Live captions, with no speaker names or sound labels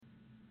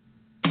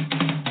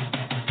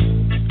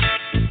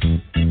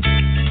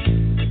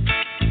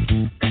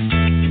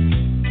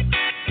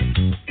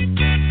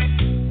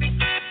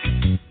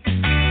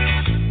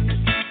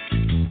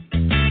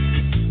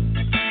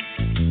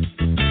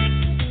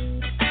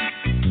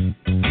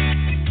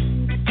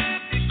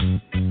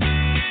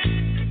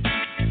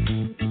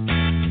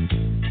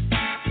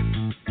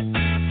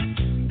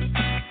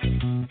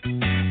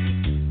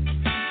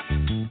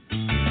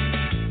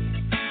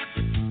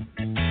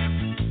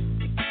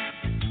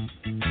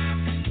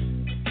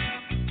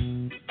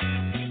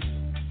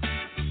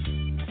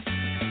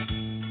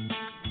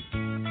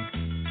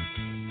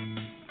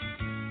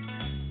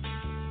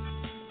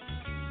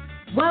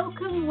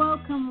Welcome,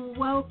 welcome,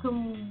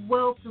 welcome,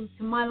 welcome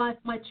to My Life,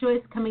 My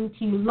Choice, coming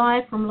to you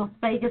live from Las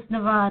Vegas,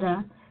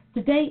 Nevada.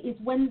 Today is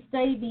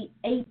Wednesday, the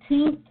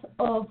 18th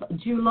of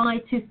July,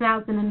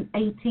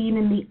 2018,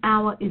 and the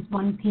hour is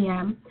 1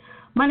 p.m.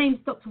 My name is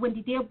Dr.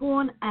 Wendy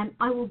Dearborn, and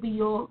I will be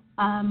your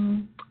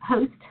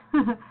host.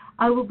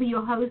 I will be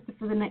your host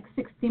for the next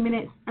 60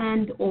 minutes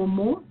and or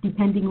more,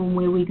 depending on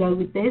where we go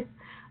with this.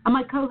 And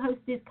my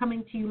co-host is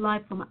coming to you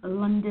live from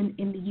London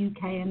in the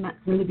UK, and that's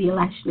Olivia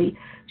Lashley.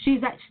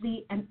 She's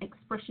actually an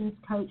expressions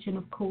coach, and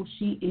of course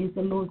she is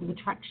a Laws of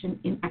Attraction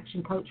in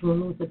Action coach, or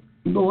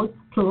Laws,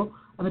 plural,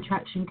 of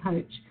Attraction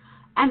coach,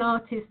 an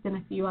artist and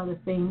a few other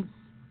things.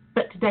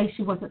 But today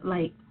she wasn't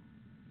late.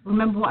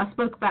 Remember what I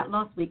spoke about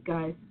last week,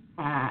 guys?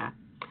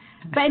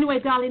 But anyway,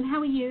 darling, how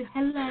are you?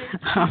 Hello.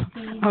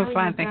 I'm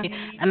fine, thank you.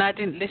 And I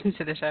didn't listen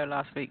to the show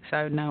last week,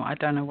 so no, I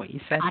don't know what you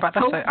said. But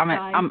that's okay.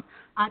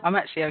 I'm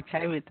actually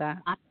okay with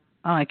that.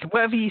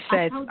 Whatever you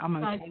said, I'm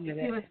okay with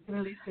it. She wasn't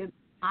going to listen.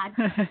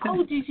 I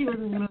told you she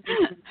wasn't going to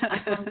listen.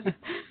 I told you.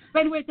 But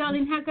anyway,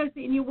 darling, how goes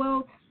it in your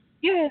world?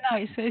 Yeah, no,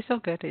 it's all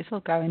good. It's all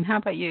going. How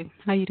about you?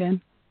 How you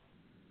doing?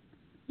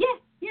 Yeah,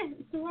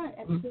 it's all right.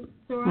 Actually,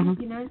 it's all right.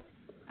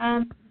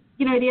 Mm-hmm.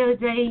 The other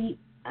day.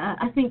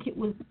 I think it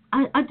was,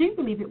 I do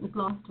believe it was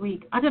last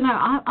week. I don't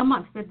know, I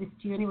might have said this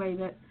to you anyway,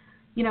 that,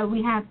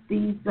 we have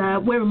these,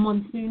 we're in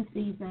monsoon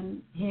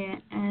season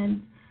here,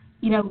 and,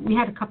 we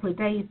had a couple of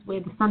days where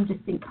the sun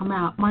just didn't come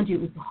out. Mind you,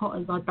 it was hot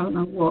as I don't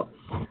know what,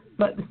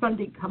 but the sun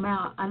didn't come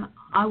out, and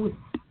I was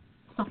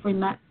suffering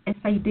that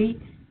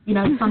SAD,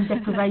 sun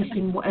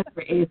deprivation,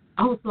 whatever it is.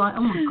 I was like,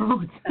 oh my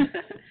God,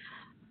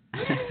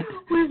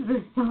 where's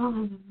the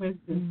sun? Where's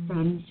the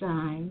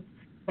sunshine?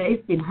 But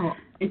it's been hot.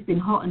 It's been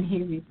hot and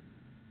humid.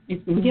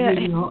 It's been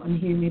really hot and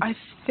humid. I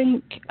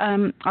think,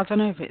 I don't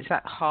know if it's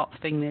that heart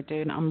thing they're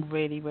doing. I'm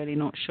really, really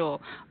not sure.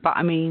 But,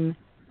 I mean,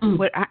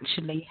 we're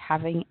actually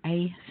having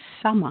a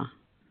summer.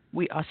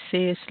 We are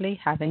seriously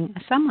having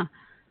a summer.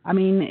 I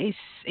mean,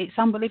 it's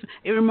unbelievable.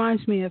 It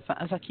reminds me of,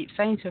 as I keep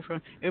saying to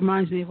everyone, it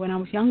reminds me of when I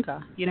was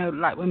younger,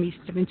 like when we used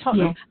to live in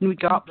Tottenham and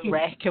we'd go up the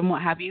wreck and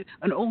what have you.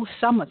 And all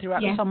summer, throughout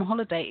the summer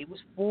holiday, it was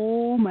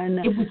warm. And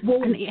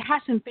it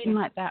hasn't been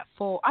like that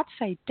for, I'd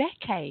say,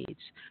 decades.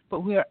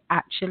 But we're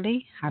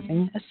actually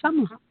having a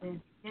summer. Yeah.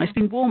 It's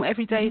been warm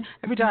every day.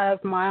 Every day I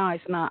open my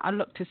eyes and I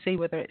look to see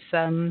whether it's,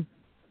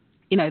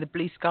 the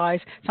blue skies.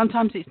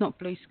 Sometimes it's not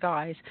blue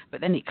skies, but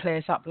then it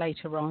clears up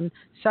later on.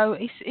 So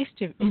it's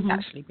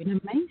actually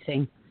been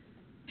amazing.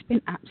 It's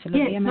been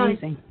absolutely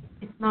amazing.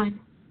 It's nice.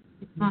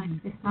 It's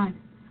nice.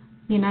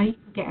 You can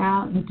get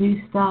out and do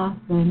stuff,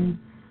 and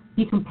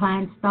you can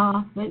plan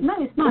stuff. But no,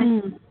 it's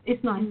nice.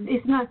 It's nice.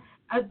 It's nice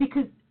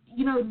because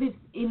this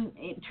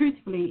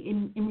truthfully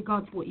in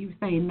regard to what you were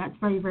saying, that's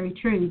very, very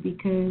true.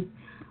 Because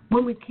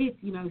when we're kids,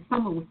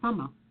 summer was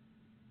summer.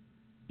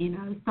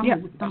 Summer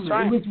was summer.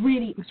 Right. It was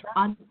really,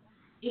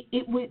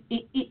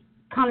 it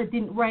kind of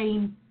didn't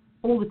rain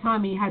all the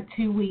time, and you had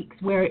 2 weeks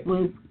where it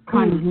was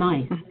kind of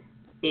nice.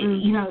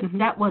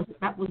 That was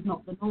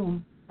not the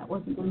norm. That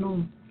wasn't the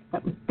norm.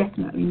 That was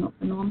definitely not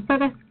the norm. So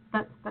that's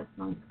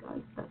nice,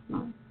 guys. That's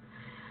nice.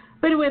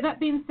 But anyway, that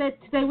being said,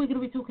 today we're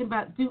going to be talking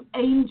about, do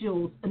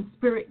angels and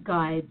spirit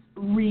guides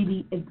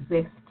really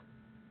exist?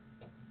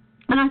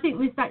 And I think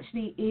this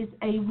actually is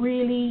a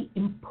really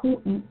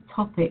important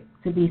topic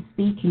to be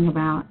speaking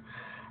about,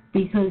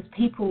 because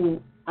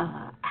people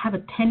have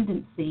a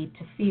tendency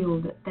to feel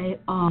that they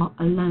are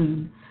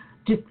alone.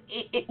 Just,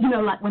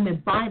 like when they're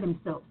by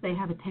themselves, they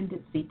have a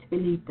tendency to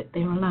believe that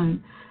they're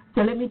alone.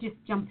 So let me just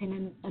jump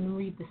in and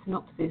read the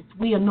synopsis.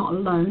 We are not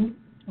alone.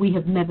 We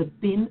have never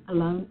been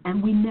alone,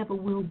 and we never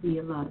will be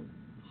alone.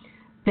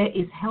 There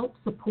is help,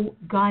 support,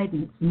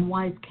 guidance, and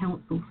wise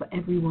counsel for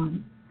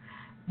everyone.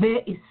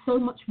 There is so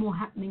much more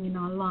happening in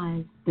our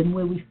lives than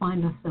where we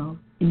find ourselves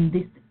in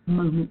this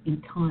moment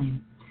in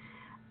time.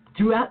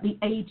 Throughout the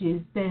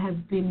ages, there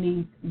have been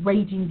these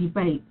raging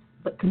debates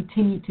that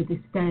continue to this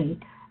day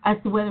as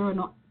to whether or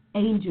not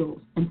angels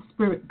and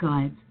spirit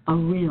guides are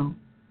real.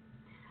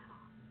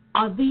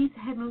 Are these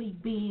heavenly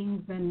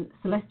beings, and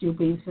celestial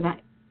beings for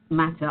that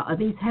matter, are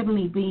these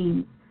heavenly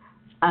beings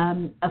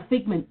a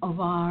figment of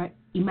our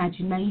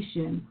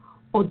imagination,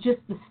 or just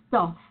the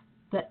stuff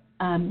that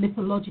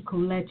mythological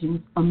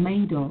legends are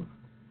made of?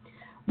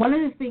 One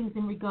of the things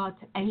in regard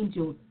to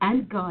angels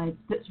and guides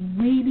that's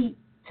really,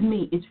 to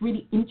me, it's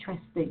really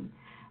interesting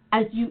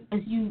as you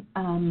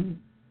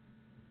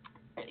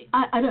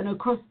I don't know,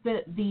 across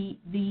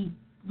the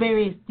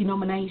various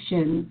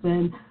denominations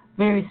and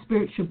various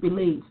spiritual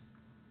beliefs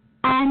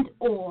and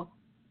or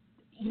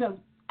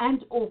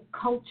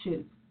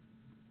cultures,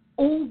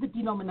 all the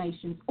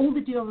denominations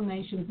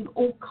and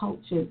all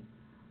cultures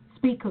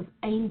speak of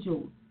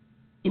angels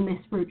in their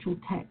spiritual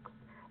texts.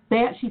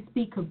 They actually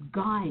speak of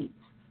guidance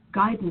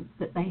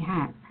that they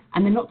have.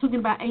 And they're not talking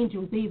about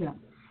angels either.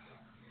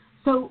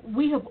 So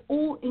we have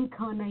all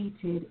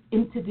incarnated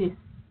into this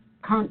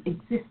current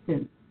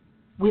existence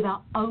with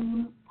our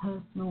own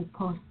personal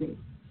posse.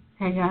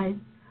 Okay, guys?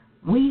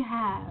 We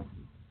have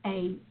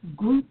a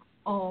group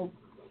of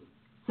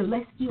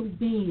celestial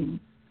beings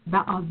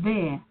that are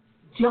there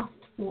just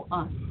for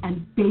us,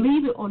 and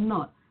believe it or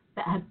not,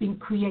 that have been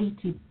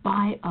created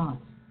by us.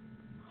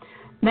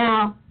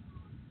 Now,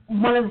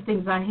 one of the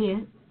things I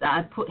hear that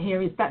I put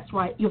here is, that's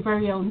right, your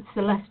very own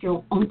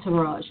celestial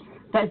entourage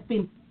that has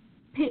been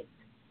picked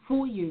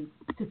for you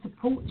to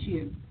support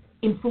you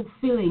in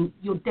fulfilling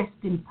your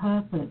destined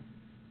purpose.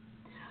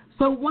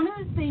 So one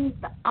of the things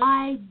that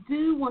I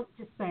do want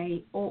to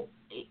say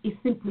is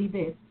simply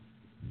this.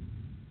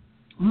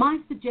 My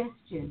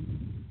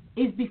suggestion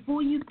is,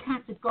 before you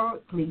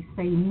categorically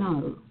say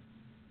no,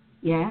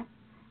 yeah,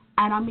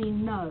 and I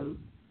mean no,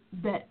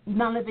 that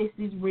none of this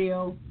is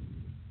real,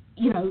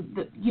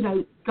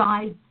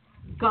 guides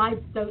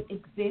don't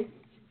exist,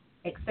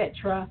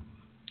 etc.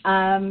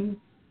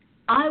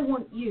 I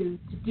want you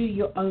to do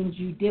your own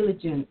due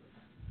diligence.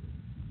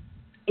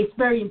 It's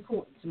very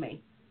important to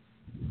me,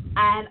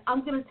 and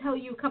I'm going to tell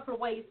you a couple of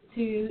ways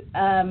to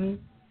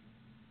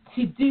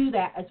do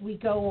that as we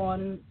go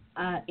on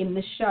in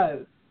the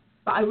show.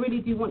 But I really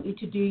do want you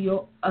to do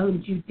your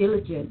own due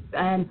diligence,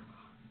 and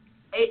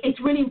it's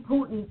really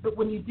important that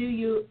when you do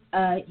your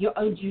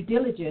own due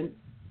diligence,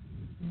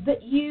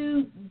 that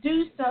you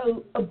do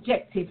so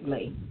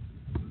objectively.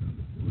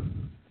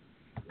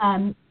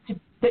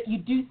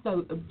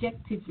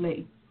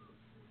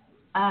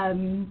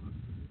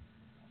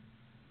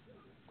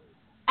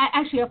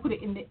 Actually, I put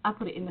it in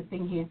the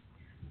thing here.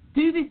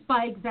 Do this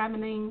by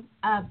examining,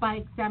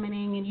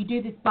 and you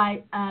do this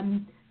by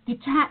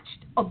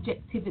detached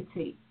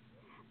objectivity.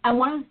 And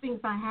one of the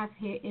things I have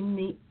here in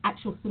the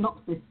actual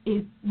synopsis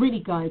is really,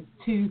 guys,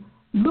 to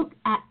look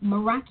at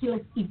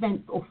miraculous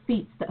events or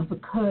feats that have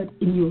occurred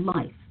in your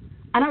life.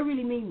 And I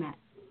really mean that.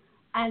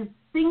 And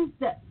things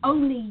that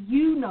only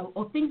you know,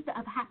 or things that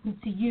have happened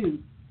to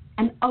you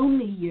and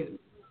only you,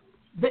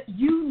 that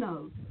you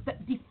know,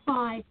 that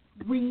defy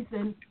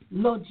reason,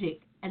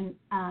 logic, and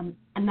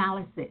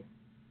analysis.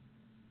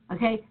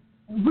 Okay?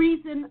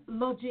 Reason,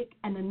 logic,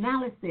 and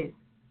analysis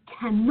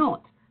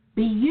cannot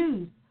be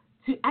used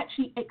to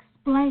actually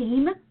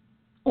explain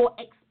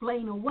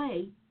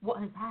away what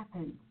has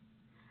happened.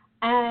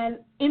 And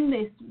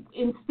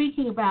in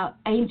speaking about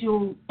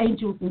angels and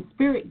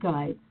spirit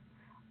guides,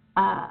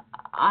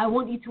 I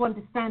want you to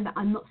understand that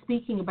I'm not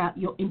speaking about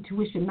your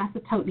intuition. That's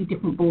a totally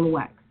different ball of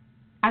wax.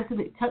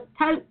 Absolutely,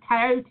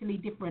 totally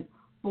different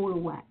ball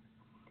of wax.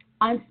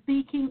 I'm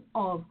speaking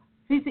of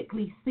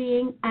physically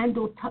seeing and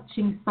or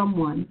touching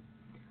someone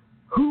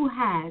who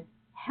has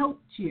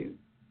helped you,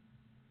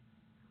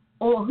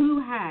 or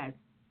who has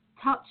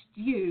touched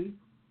you,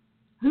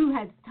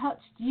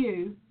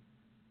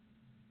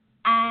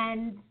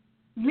 and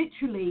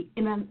literally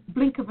in a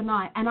blink of an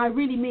eye, and I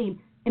really mean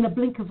in a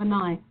blink of an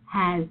eye,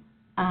 has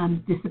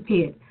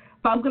disappeared.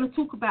 But I'm going to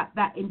talk about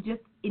that in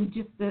just a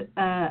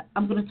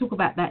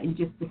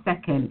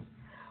second.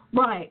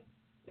 Right.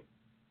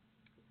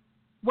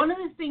 One of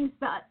the things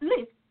that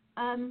Liz,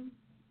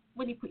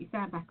 when you put your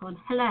sound back on,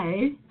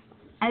 hello.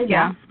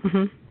 Yeah.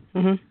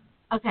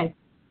 Okay.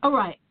 All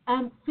right.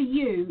 For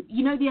you,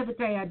 the other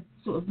day I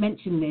sort of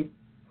mentioned this.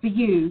 For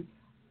you,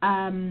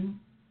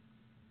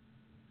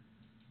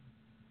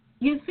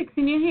 you're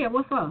fixing your hair.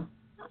 What's up?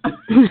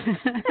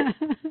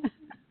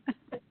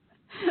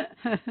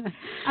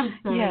 I'm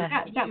sorry.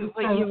 Yeah, you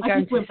were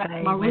going to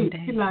say my roots,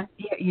 didn't I?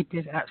 Yeah, you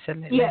did,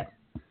 absolutely. Yeah.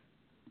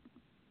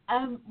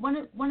 One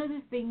of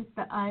the things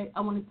that I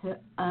wanted to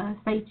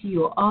say to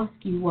you or ask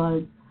you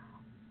was,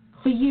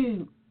 for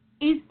you,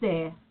 is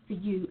there for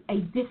you a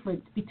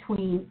difference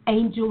between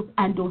angels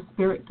and or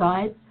spirit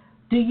guides?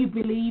 Do you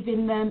believe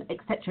in them,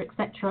 etc.,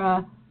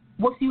 etc.?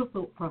 What's your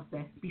thought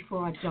process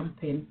before I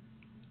jump in?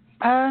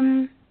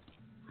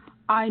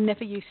 I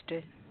never used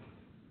to.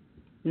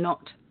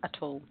 Not at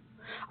all.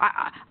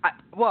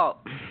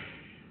 Well,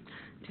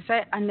 to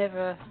say I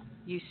never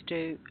used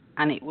to,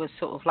 and it was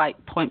sort of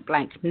like point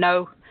blank,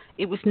 no,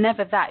 it was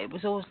never that. It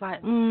was always like,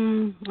 I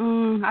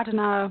don't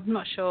know,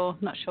 not sure.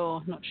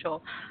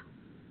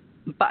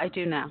 But I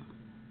do now.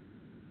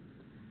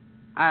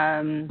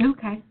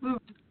 Okay.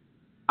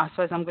 I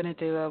suppose I'm going to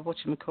do a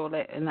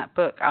whatchamacallit in that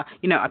book. I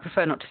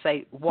prefer not to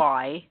say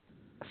why,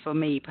 for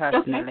me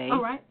personally. Okay,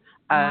 all right.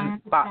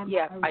 But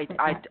yeah,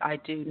 I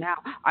do now.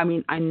 I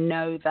mean, I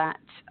know that.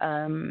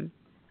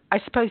 I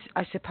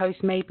suppose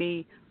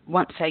maybe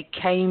once I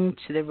came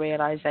to the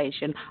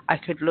realization, I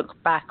could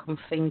look back on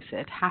things that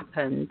had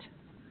happened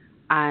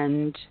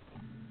and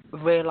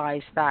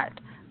realize that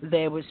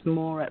there was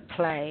more at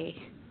play.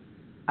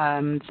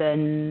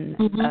 Then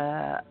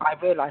I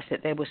realised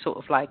that there were sort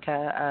of like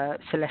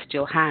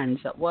celestial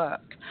hands at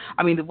work.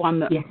 I mean, the one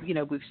that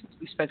we've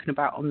spoken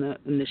about on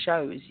the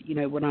show is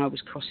when I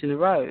was crossing the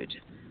road,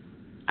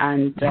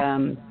 and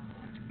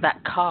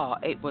that car,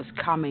 it was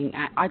coming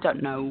at, I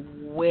don't know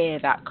where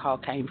that car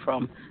came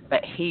from,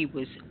 but he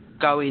was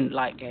going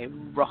like a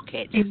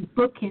rocket. He was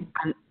booking.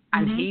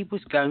 And he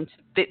was going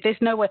to, there's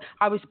no way,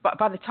 by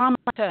the time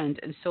I turned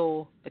and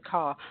saw the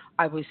car,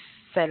 I was,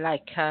 say,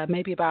 like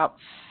maybe about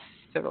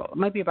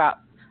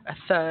a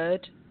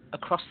third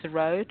across the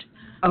road.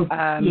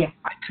 I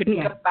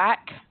couldn't go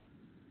back.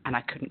 and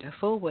I couldn't go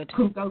forward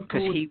because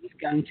he was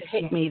going to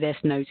hit me. There's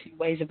no two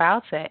ways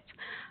about it.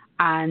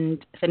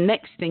 And the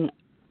next thing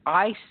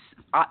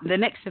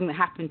that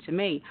happened to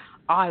me,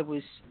 I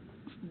was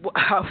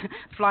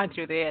flying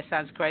through the air.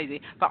 Sounds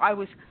crazy, but I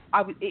was.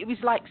 It was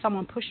like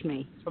someone pushed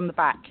me from the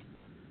back,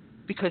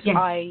 because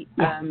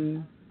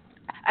and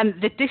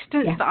the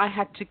distance that I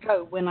had to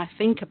go. When I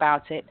think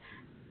about it,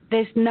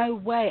 there's no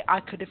way I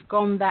could have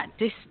gone that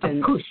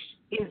distance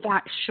in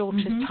that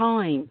shorter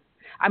time.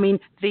 I mean,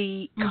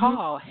 the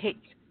car hit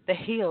the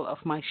heel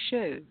of my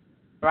shoe,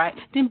 right?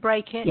 Didn't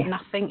break it,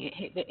 nothing.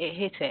 It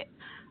hit it.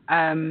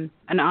 And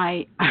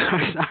I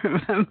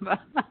remember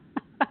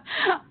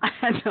I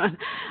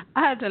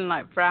had on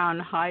like brown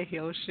high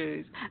heel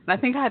shoes, and I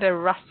think I had a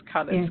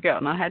rust-coloured skirt,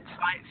 and I had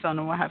tights on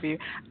and what have you.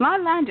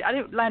 And I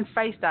didn't land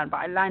face down, but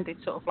I landed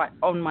sort of like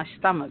on my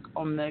stomach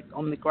on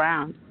the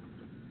ground.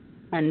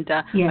 And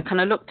I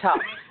kind of looked up,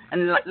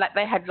 and like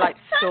they had like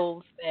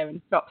stalls there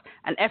and shops,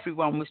 and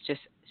everyone was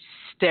just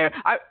staring.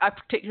 I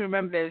particularly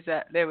remember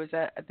there was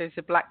a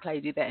black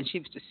lady there, and she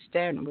was just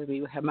staring at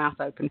me with her mouth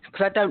open,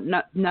 because I don't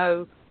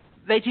know.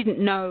 They didn't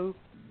know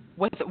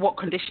what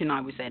condition I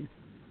was in.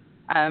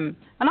 And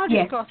I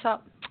just got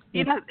up,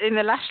 in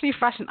the Lashley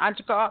fashion. I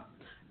just got up,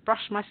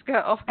 brushed my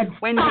skirt off, and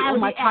when all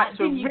my tights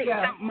were ripped,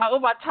 all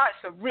my tights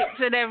were ripped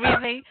and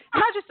everything.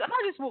 And I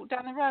just walked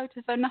down the road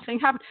as though nothing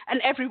happened.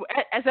 And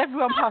as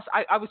everyone passed,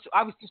 I was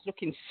just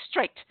looking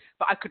straight,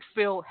 but I could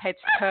feel heads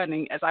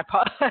turning as I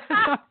passed.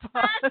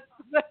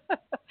 But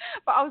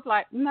I was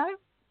like, no.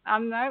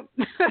 No.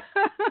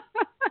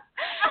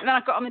 And then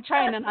I got on the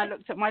train and I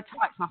looked at my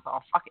tights and I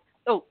thought, oh, fuck it.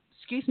 Oh,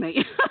 excuse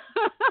me.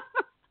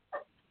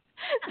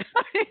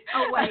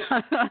 Oh, wait.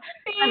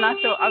 And I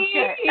thought,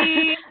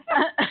 okay.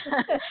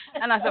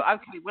 And I thought,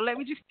 okay, well, let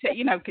me just,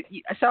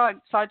 so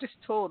I just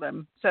tore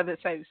them so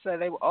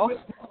they were off.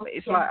 But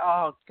it's like,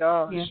 oh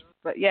gosh. Yeah.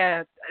 But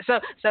yeah, so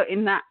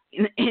in that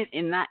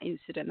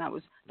incident,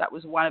 that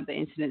was one of the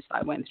incidents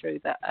that I went through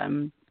that,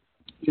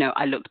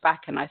 I looked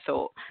back and I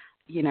thought,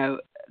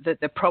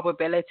 the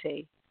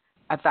probability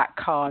of that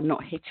car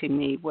not hitting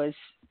me was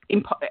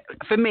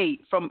for me,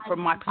 from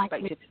my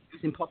perspective, it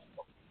was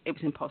impossible. It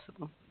was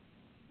impossible.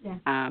 Yeah.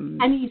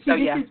 And you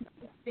see, this is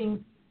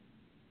thing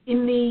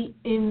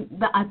in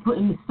that I put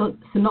in the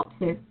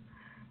synopsis.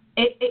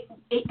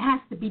 It has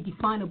to be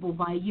definable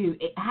by you.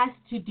 It has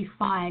to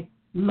defy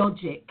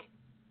logic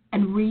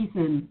and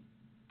reason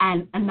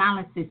and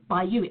analysis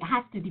by you. It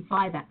has to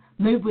defy that.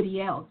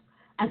 Nobody else.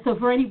 And so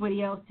for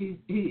anybody else who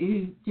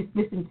just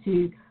listened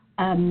to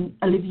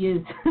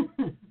Olivia's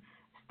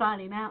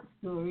styling out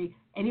story,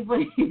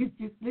 anybody who's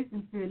just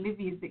listened to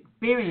Olivia's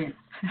experience,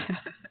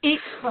 it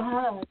for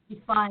her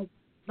defies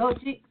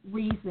logic,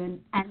 reason,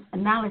 and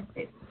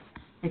analysis.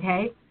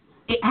 Okay?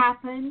 It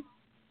happened.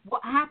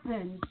 What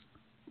happened?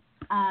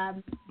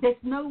 There's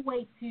no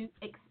way to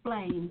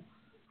explain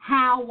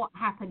how what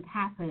happened,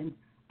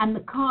 and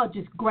the car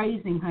just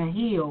grazing her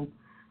heel.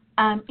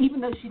 Even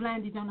though she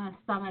landed on her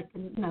stomach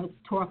and,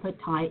 tore up her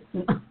tights.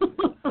 And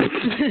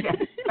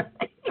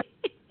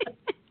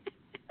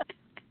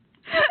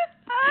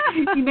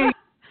you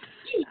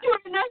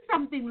want to know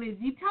something, Liz?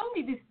 You told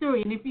me this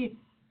story, and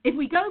if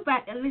we go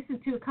back and listen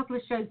to a couple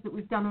of shows that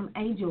we've done on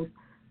angels,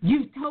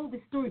 you've told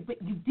this story,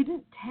 but you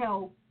didn't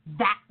tell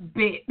that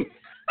bit.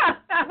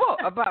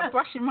 What, about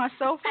brushing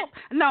myself up?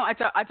 No,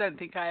 I don't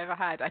think I ever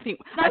had. I think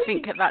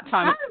at that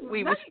time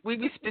we were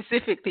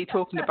specifically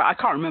talking about. I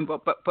can't remember,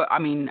 but I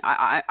mean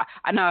I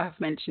know I've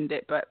mentioned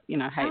it, but hey,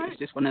 it's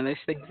just one of those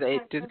things that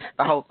it just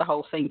the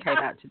whole thing came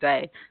out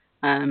today.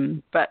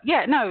 But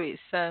yeah, no,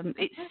 it's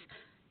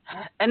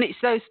and it's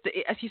those,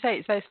 as you say,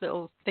 it's those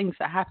little things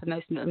that happen,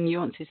 those little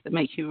nuances that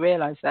make you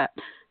realise that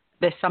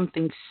there's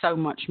something so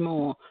much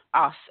more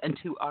us and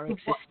to our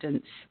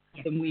existence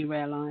than we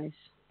realise.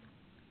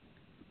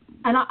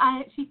 And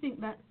I actually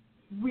think that's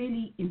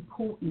really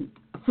important,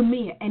 for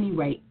me at any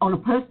rate, on a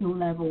personal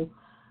level,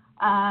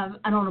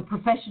 and on a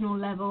professional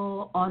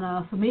level, on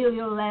a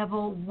familial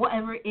level,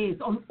 whatever it is,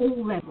 on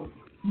all levels,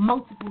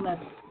 multiple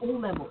levels, all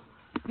levels.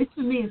 This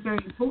for me is very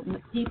important,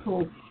 that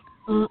people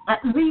at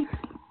least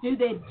do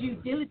their due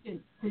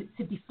diligence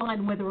to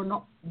define whether or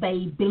not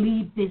they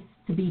believe this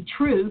to be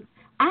true,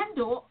 and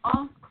or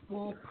ask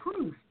for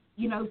proof,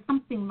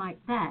 something like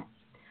that.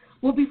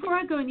 Well, before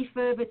I go any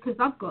further, because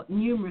I've got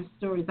numerous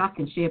stories I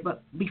can share,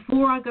 but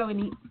before I go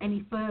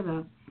any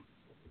further,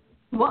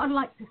 what I'd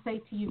like to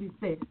say to you is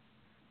this.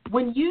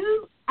 When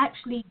you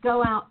actually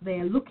go out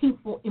there looking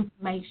for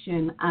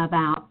information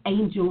about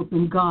angels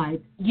and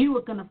guides, you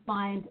are going to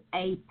find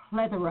a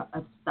plethora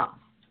of stuff.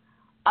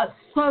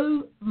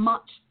 So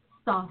much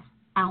stuff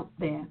out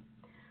there.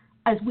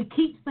 As we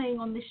keep saying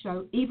on this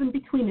show, even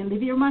between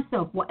Olivia and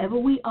myself, whatever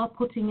we are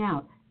putting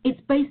out, it's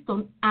based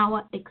on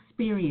our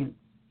experience.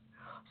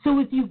 So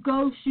as you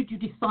go, should you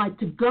decide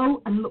to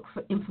go and look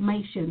for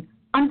information,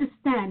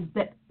 understand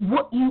that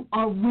what you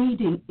are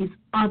reading is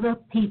other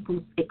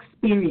people's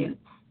experience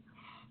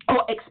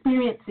or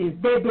experiences,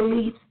 their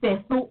beliefs,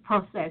 their thought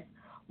process,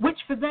 which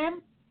for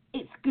them,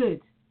 it's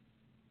good.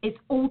 It's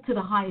all to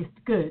the highest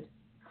good.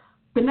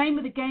 The name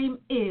of the game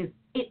is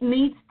it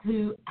needs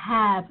to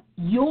have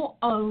your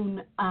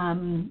own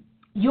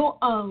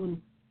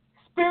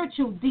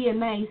spiritual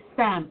DNA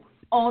stamp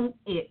on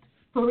it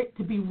for it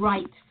to be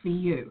right for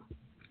you.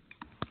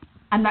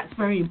 And that's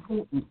very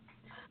important.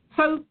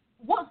 So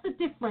what's the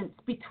difference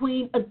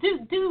between,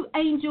 do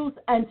angels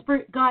and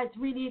spirit guides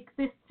really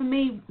exist? For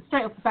me,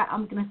 straight off the bat,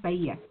 I'm going to say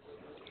yes.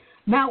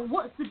 Now,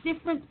 what's the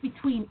difference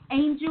between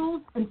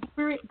angels and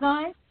spirit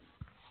guides?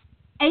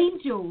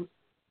 Angels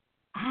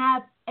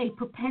have a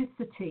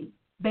propensity.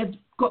 They've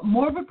got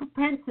more of a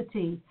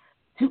propensity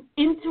to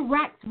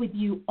interact with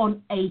you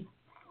on a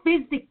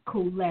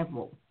physical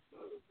level.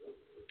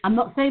 I'm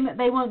not saying that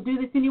they won't do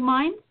this in your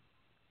mind,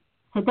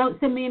 so don't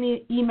send me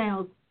any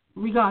emails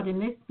regarding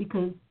this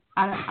because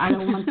I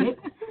don't want it.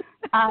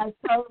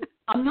 So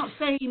I'm not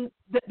saying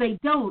that they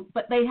don't,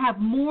 but they have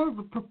more of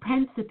a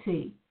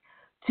propensity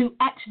to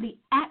actually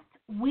act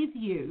with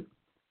you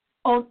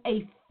on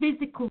a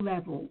physical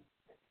level.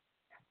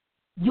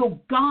 Your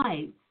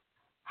guides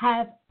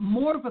have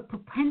more of a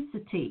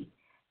propensity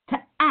to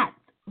act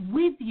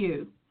with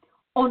you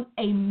on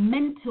a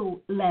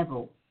mental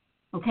level,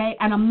 okay?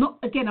 And I'm not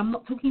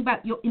talking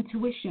about your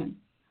intuition.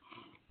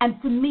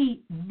 And for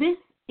me, this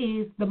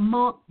is the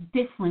marked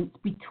difference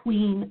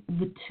between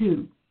the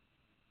two.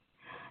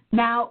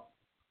 Now,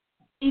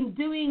 in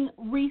doing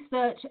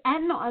research,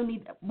 and not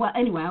only, well,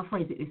 anyway, I'll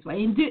phrase it this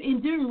way. In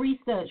doing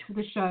research for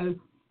the show,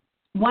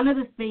 one of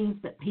the things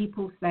that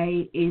people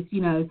say is,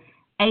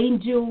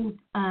 angels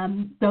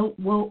don't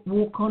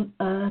walk on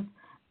earth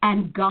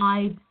and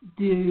guides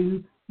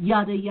do,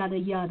 yada, yada,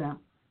 yada.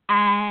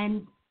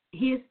 And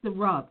here's the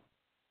rub.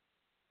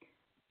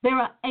 There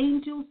are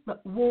angels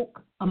that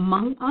walk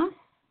among us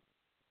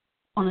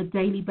on a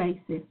daily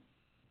basis.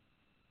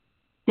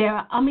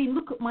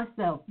 Look at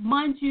myself.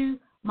 Mind you,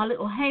 my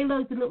little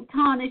halo's a little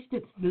tarnished,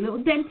 it's a little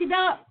dented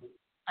up.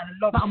 And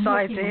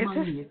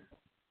lopsided.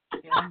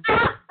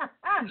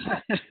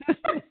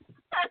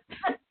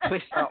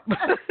 Twist up.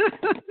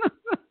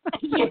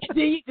 Yeah,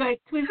 there you go,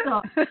 twist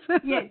up.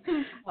 Yeah,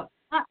 twist up.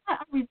 I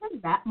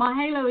resent that. My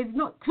halo is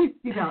not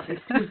twisted up,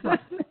 it's twisted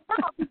up.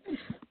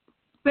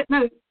 But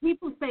no,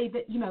 people say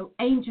that,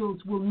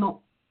 angels will not,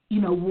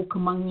 walk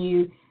among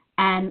you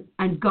and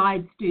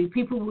guides do.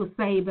 People will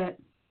say that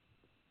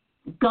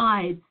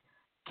guides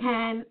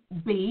can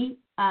be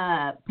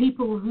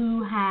people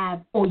who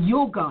have, or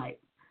your guides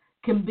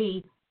can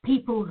be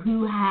people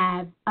who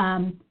have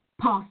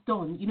passed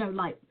on,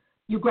 like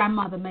your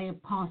grandmother may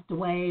have passed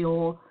away,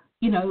 or,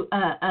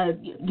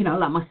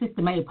 like my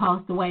sister may have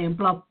passed away and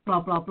blah,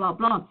 blah, blah, blah,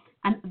 blah,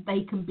 and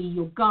they can be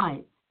your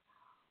guides.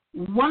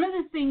 One of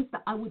the things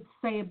that I would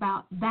say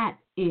about that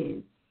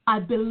is I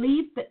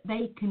believe that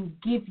they can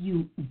give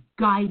you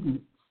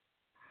guidance.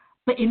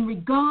 But in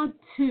regard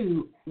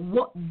to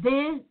what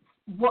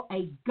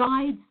a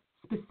guide's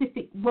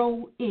specific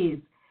role is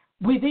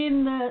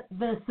within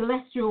the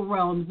celestial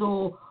realms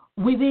or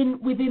within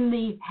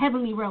the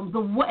heavenly realms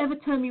or whatever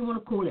term you want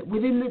to call it,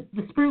 within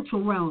the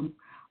spiritual realms,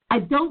 I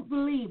don't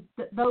believe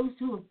that those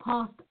who have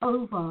passed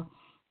over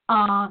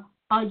are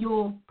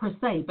your per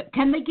se. But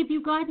can they give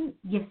you guidance?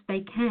 Yes,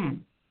 they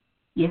can.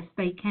 Yes,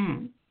 they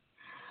can.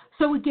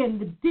 So again,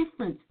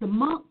 the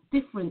marked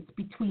difference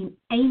between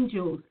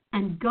angels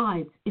and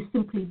guides is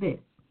simply this.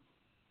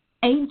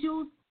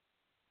 Angels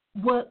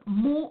work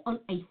more on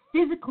a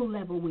physical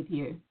level with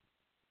you,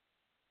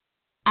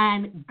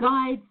 and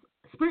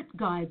spirit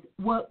guides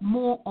work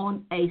more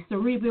on a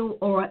cerebral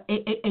or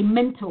a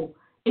mental,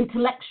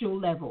 intellectual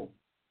level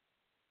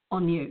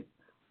on you.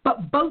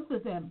 But both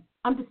of them,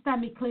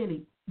 understand me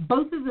clearly,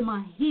 both of them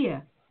are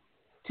here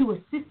to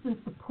assist and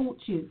support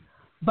you.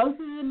 Both of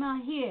them are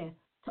here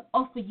to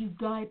offer you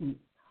guidance.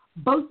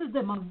 Both of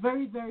them are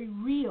very, very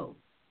real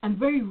and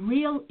very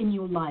real in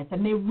your life.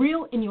 And they're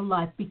real in your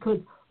life because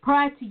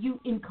prior to you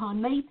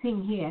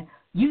incarnating here,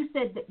 you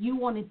said that you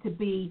wanted to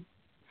be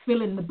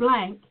fill in the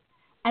blank.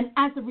 And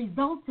as a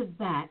result of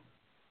that,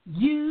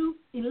 you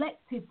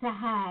elected to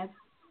have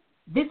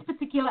this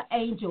particular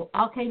angel,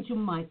 Archangel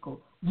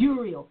Michael,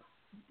 Uriel,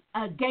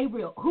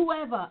 Gabriel,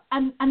 whoever,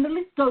 and the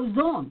list goes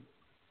on.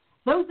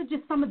 Those are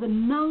just some of the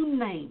known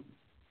names.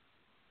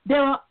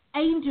 There are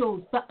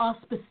angels that are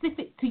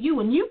specific to you,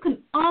 and you can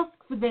ask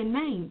for their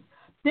names.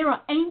 There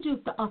are angels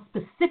that are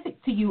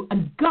specific to you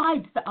and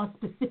guides that are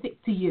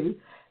specific to you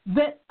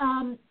that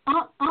aren't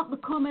the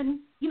common,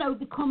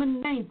 the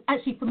common names.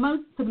 Actually, for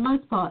the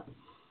most part,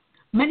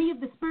 many of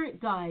the spirit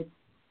guides,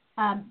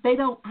 they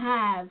don't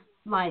have,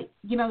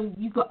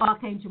 you've got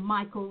Archangel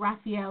Michael,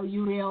 Raphael,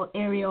 Uriel,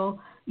 Ariel,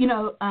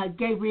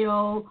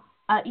 Gabriel,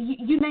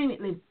 you name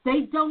it, Liz.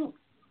 They don't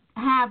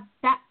have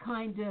that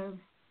kind of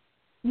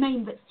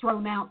name that's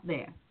thrown out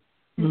there.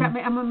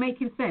 Am I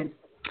making sense?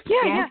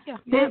 Yeah.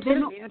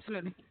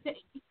 Absolutely.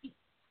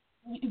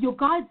 Your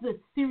guides are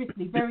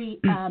seriously very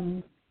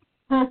personal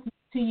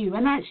to you,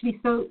 and actually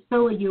so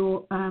are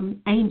your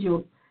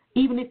angels,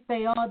 even if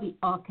they are the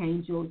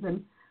archangels.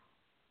 And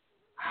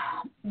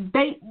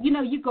they,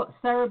 you've got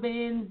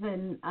cherubims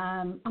and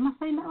am I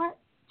saying that right?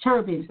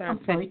 Cherubims. I'm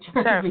sorry,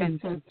 cherubims.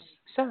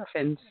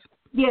 Seraphims.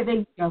 Yeah, there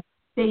you go.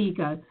 There you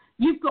go.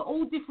 You've got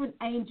all different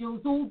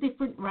angels, all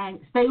different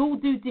ranks. They all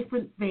do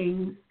different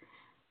things.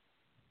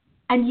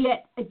 And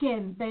yet,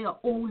 again, they are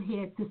all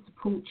here to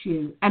support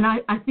you. And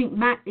I think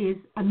that is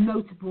a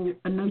notable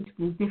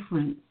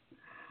difference.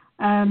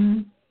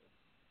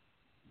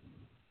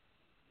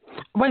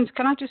 Wayne,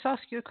 can I just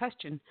ask you a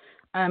question?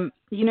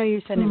 You know,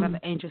 you're saying about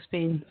the angels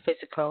being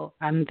physical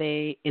and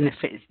they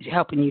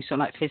helping you sort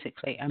of like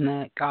physically and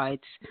the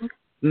guides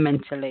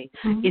mentally.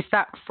 Is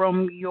that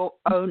from your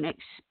own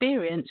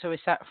experience or is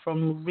that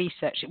from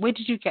research? Where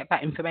did you get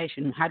that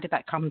information? How did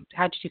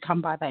you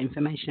come by that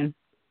information?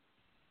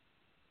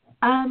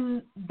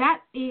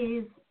 That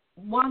is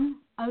one,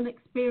 own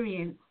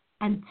experience,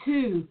 and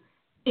two,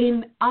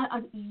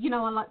 I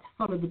like to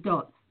follow the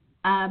dots.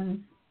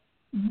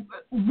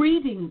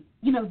 Reading,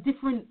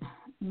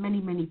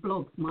 many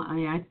blogs, might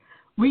I add,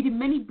 reading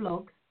many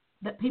blogs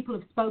that people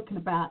have spoken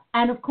about,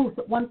 and of course,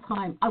 at one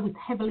time, I was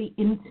heavily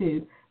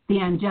into the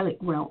angelic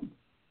realm,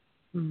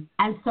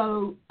 and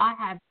so I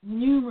have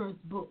numerous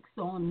books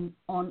on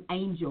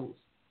angels,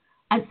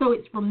 and so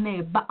it's from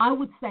there. But I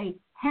would say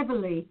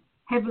heavily,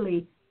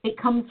 it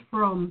comes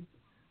from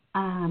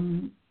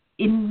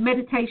in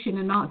meditation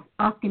and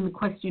asking the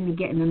question and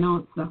getting an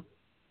answer.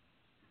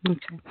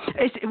 Okay.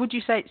 Would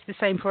you say it's the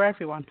same for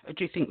everyone, or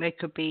do you think they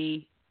could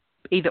be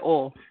either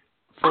or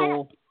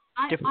for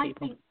different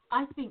people?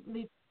 I think,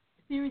 Liz,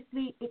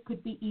 seriously, it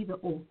could be either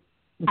or.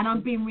 And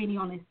I'm being really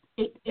honest.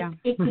 It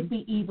could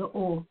be either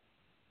or.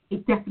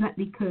 It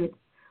definitely could.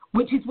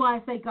 Which is why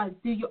I say, guys,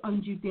 do your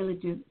own due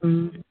diligence.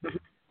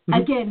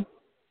 Again,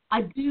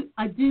 I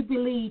do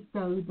believe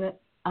though that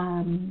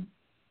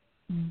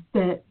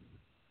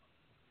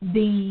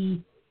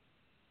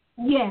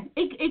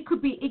it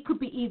could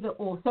be either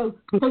or. So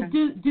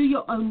do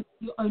your own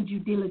due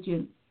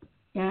diligence.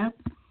 Yeah.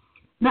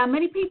 Now,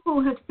 many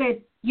people have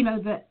said,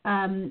 that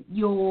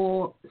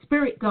your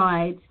spirit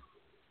guides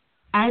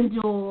and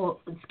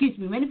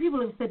many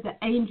people have said that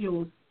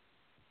angels,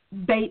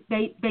 they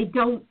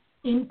don't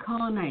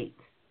incarnate.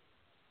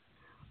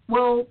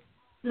 Well,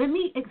 let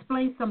me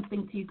explain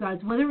something to you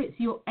guys. Whether it's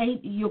your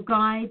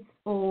guides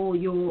or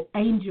your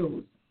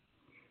angels,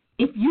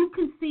 if you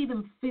can see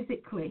them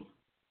physically,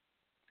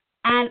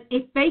 and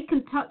if they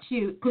can touch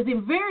you, because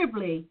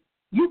invariably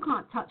you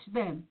can't touch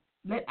them,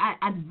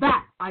 and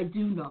that I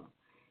do know.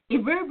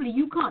 Invariably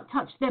you can't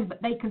touch them,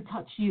 but they can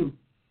touch you.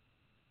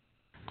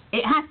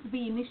 It has to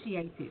be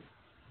initiated,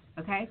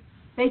 okay?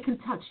 They can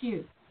touch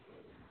you.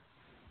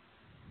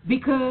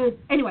 Because,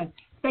 anyway,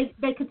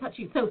 they can touch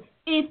you. So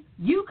if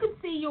you can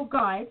see your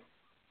guide,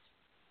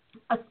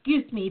 if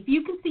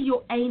you can see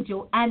your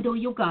angel and or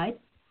your guide,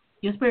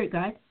 your spirit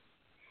guide,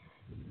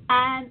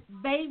 and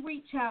they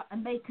reach out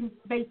and they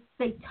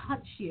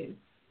touch you,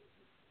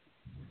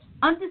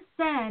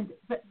 understand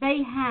that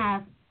they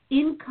have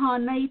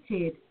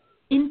incarnated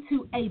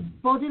into a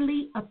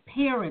bodily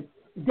appearance.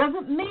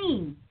 Doesn't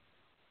mean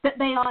that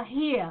they are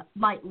here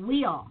like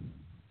we are,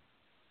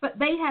 but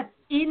they have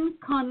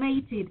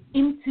incarnated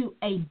into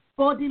a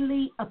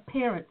bodily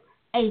appearance,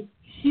 a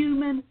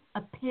human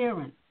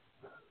appearance.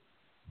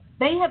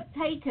 They have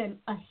taken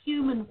a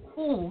human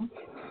form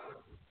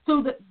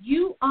so that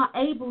you are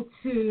able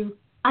to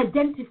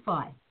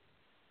identify.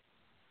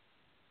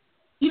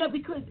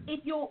 Because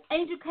if your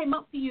angel came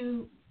up to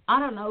you, I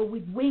don't know,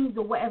 with wings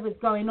or whatever's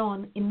going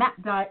on in that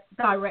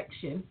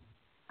direction,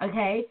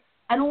 okay,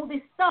 and all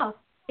this stuff,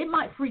 it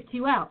might freak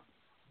you out.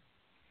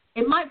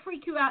 It might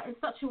freak you out in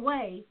such a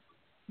way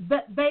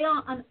that they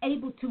are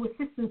unable to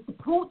assist and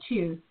support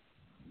you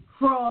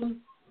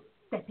from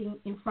stepping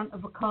in front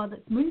of a car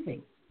that's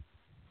moving.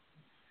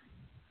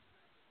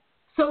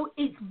 So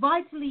it's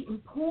vitally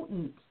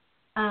important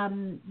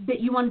that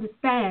you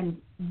understand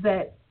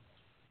that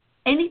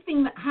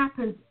anything that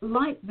happens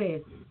like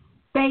this,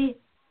 they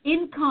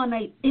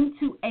incarnate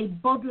into a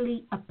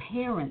bodily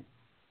appearance.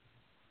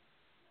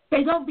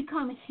 They don't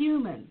become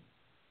human,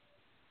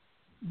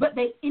 but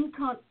they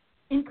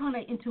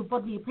incarnate into a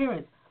bodily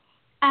appearance.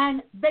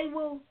 And they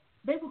will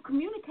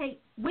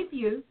communicate with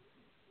you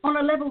on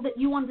a level that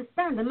you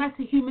understand, and that's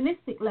a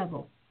humanistic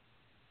level.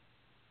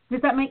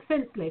 Does that make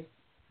sense, Liv?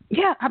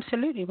 Yeah,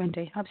 absolutely,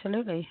 Wendy.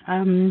 Absolutely.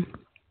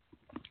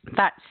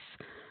 That's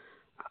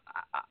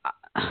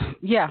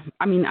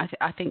I mean,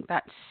 I think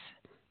that's,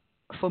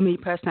 for me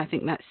personally, I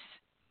think that's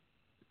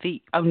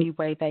the only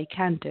way they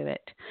can do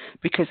it,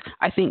 because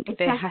I think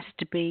there has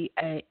to be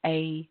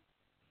a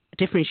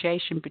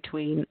differentiation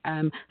between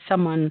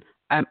someone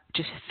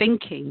just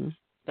thinking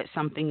that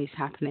something is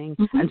happening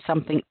and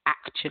something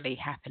actually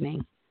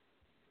happening.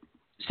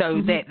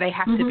 So they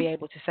have to be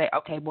able to say,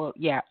 okay, well,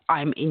 yeah,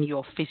 I'm in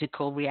your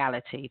physical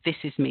reality. This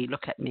is me.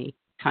 Look at me,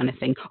 kind of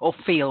thing, or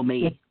feel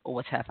me, or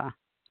whatever.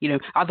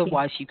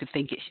 Otherwise you could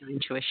think it's your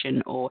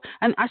intuition,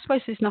 and I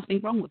suppose there's nothing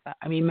wrong with that.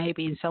 I mean,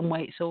 maybe in some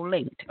way it's all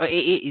linked. Or it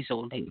is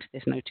all linked.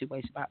 There's no two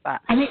ways about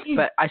that.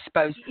 But I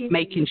suppose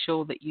making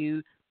sure that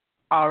you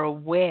are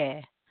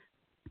aware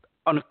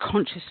on a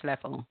conscious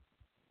level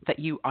that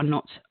you are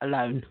not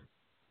alone.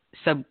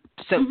 So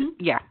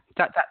yeah,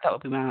 that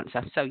would be my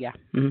answer. So yeah.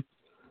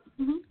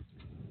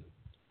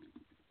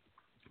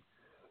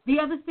 The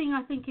other thing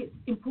I think it's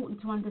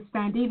important to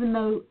understand, even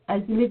though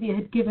as Olivia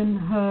had given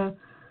her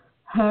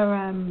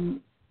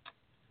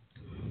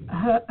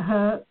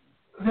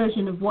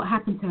version of what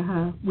happened to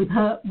her with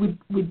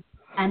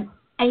an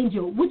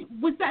angel.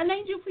 Was that an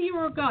angel for you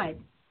or a guide?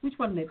 Which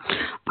one, Liv?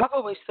 I've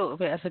always thought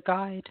of it as a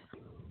guide.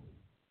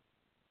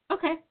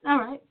 Okay, all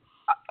right.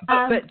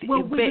 But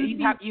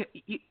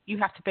you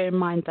have to bear in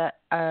mind that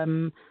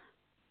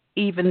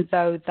even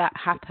though that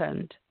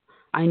happened,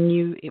 I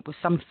knew it was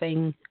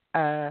something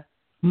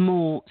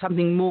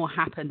more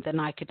happened than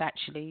I could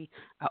actually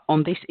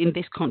in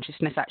this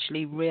consciousness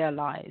actually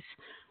realize.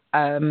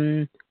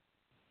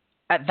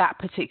 At that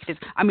particular,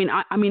 I mean,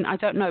 I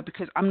don't know,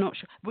 because I'm not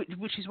sure,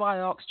 which is why I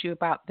asked you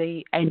about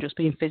the angels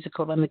being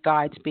physical and the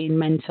guides being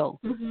mental,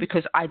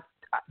 because I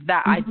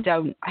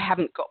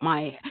haven't got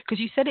because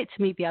you said it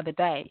to me the other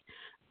day,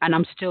 and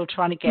I'm still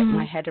trying to get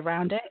my head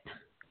around it.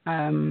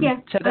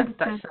 So that's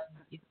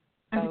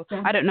so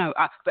I don't know,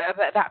 but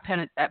at that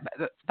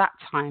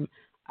time,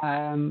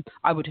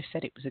 I would have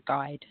said it was a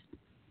guide.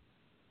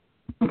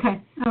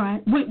 Okay, all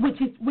right,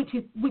 which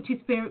is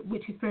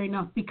fair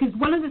enough, because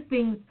one of the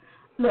things.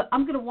 Look,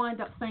 I'm going to wind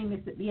up saying this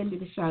at the end of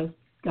the show,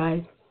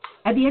 guys.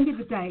 At the end of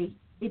the day,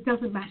 it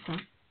doesn't matter.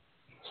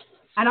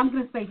 And I'm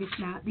going to say this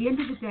now. At the end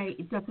of the day,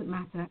 it doesn't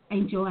matter,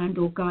 angel and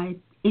or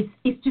guide. It's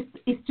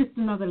just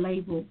another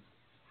label.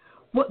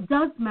 What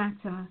does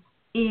matter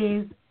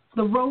is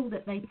the role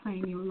that they play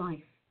in your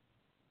life.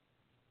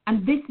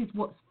 And this is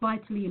what's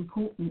vitally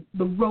important,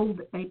 the role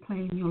that they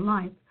play in your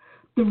life.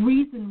 The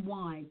reason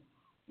why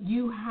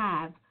we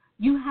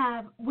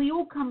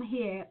all come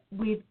here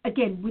with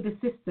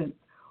assistance.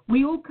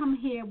 We all come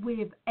here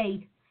with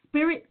a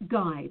spirit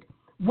guide,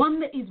 one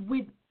that is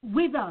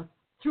with us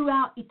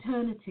throughout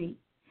eternity.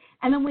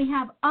 And then we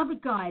have other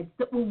guides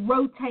that will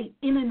rotate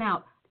in and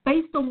out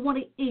based on what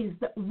it is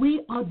that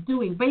we are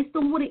doing, based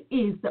on what it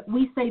is that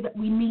we say that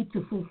we need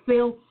to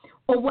fulfill,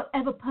 or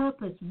whatever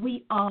purpose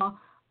we are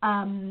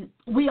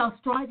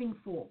striving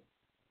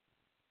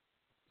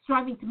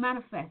to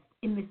manifest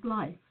in this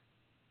life.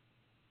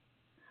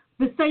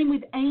 The same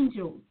with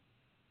angels.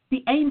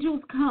 The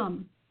angels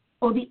come,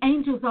 or the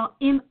angels are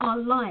in our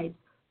lives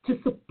to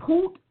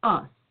support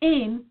us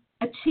in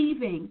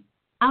achieving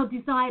our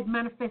desired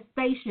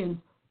manifestations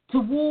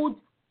towards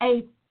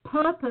a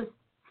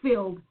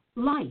purpose-filled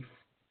life.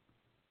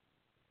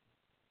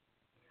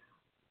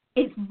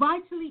 It's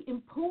vitally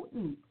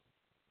important,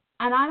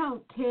 and I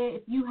don't care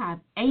if you have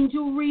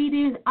angel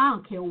readings, I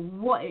don't care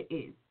what it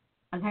is,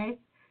 okay?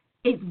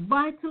 It's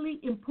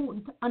vitally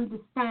important to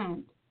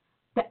understand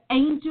that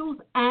angels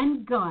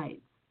and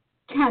guides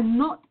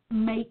cannot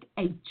make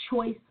a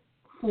choice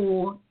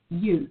for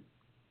you.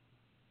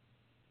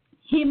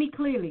 Hear me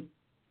clearly.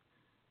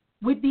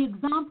 With the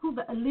example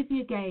that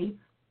Olivia gave,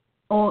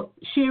 or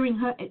sharing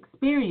her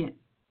experience,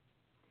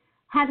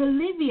 had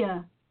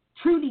Olivia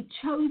truly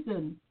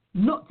chosen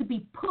not to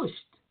be pushed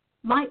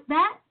like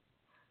that,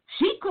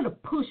 she could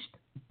have pushed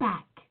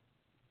back.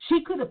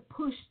 She could have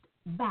pushed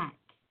back.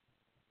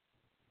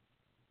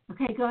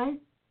 Okay, guys?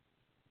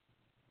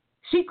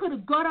 She could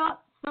have got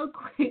up so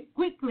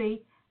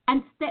quickly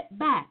and stepped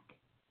back.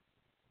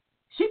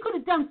 She could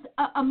have done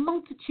a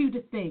multitude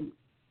of things.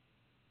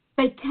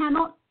 They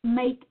cannot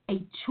make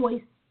a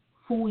choice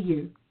for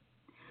you.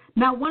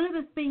 Now, one of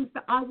the things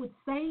that I would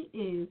say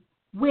is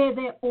where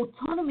their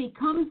autonomy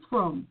comes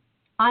from,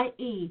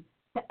 i.e.,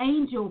 the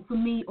angel for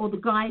me or the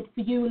guide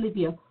for you,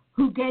 Olivia,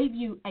 who gave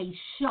you a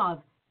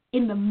shove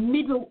in the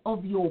middle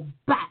of your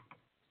back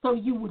so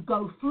you would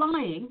go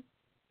flying,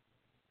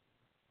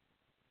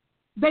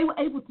 they were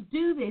able to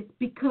do this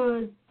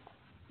because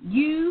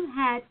you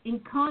had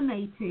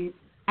incarnated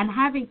and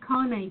have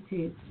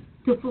incarnated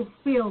to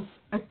fulfill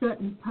a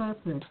certain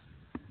purpose.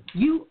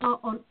 You are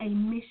on a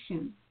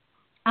mission.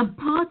 And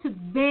part of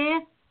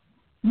their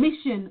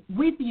mission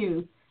with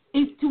you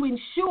is to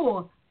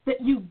ensure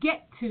that you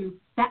get to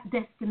that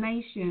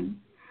destination.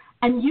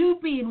 And you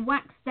being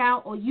waxed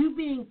out or you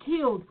being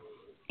killed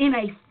in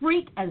a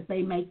freak, as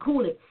they may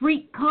call it,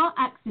 freak car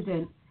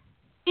accident,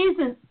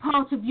 isn't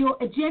part of your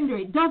agenda.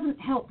 It doesn't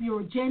help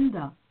your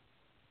agenda.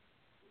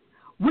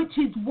 Which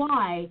is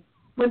why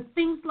when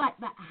things like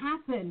that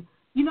happen,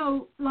 you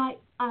know, like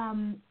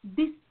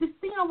this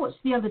thing I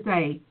watched the other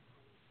day,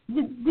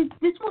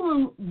 this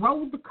woman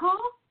rolled the car.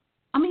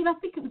 I mean, I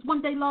think it was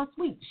one day last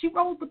week. She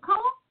rolled the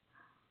car.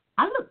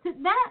 I looked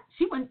at that.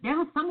 She went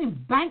down some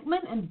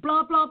embankment and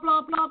blah, blah,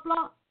 blah, blah,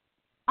 blah.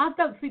 I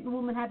don't think the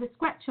woman had a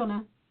scratch on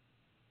her.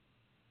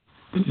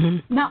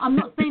 Mm-hmm. Now, I'm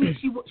not saying that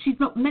she's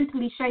not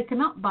mentally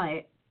shaken up by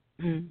it.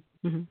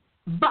 Mm-hmm.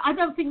 But I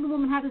don't think the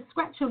woman had a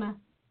scratch on her.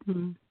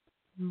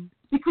 Mm-hmm.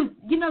 Because,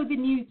 you know, the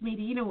news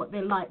media, you know what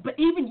they're like. But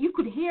even you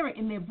could hear it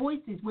in their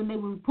voices when they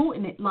were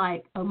reporting it,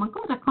 like, oh, my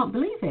God, I can't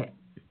believe it.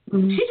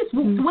 Mm-hmm. She just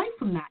walked away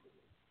from that.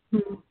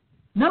 Mm-hmm.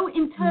 No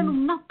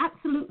internal,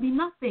 absolutely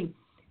nothing.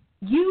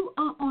 You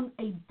are on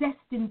a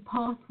destined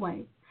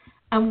pathway.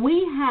 And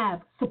we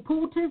have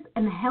supporters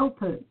and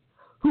helpers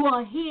who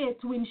are here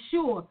to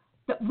ensure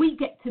that we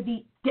get to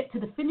the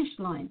finish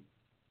line.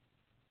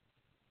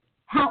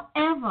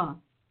 However,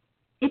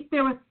 if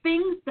there are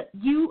things that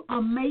you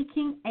are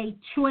making a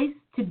choice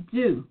to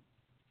do,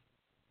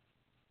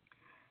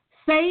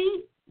 say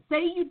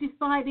you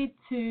decided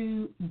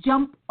to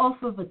jump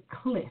off of a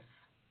cliff,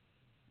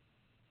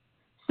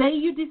 say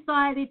you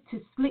decided to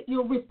slit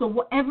your wrist or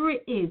whatever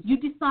it is, you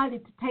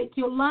decided to take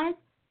your life,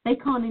 they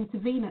can't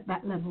intervene at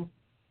that level.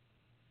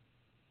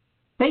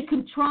 They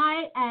can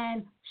try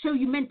and show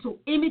you mental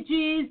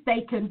images,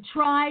 they can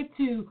try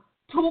to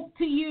talk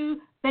to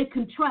you, they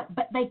can try,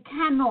 but they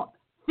cannot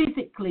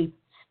physically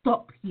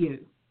stop you.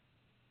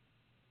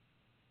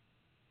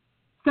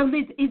 So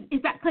Liz,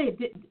 is that clear?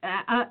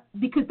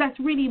 Because that's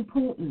really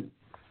important.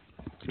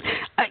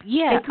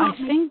 Yeah, I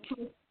think.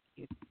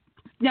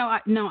 No,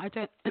 I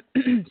don't.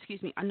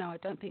 Excuse me. No, I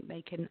don't think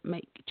they can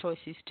make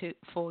choices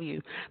for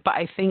you. But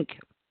I think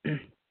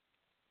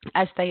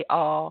as they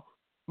are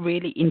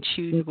really in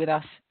tune with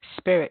us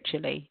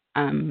spiritually,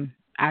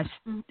 as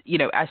you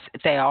know, as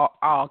they are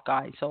our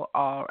guides or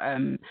our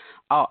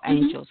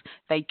angels,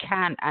 they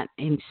can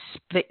in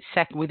split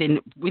second,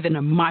 within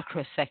a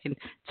microsecond,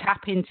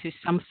 tap into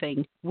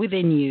something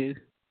within you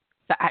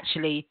that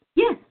actually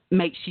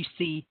makes you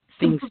see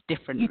things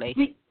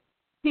differently.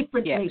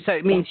 Yeah, so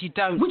it means you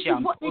don't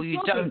jump or you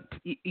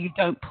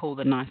don't pull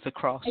the knife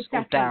across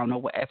or down or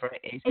whatever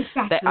it is.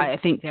 Exactly. I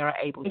think they are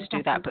able to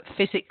do that, but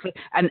physically,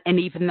 and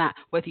even that,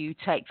 whether you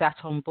take that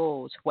on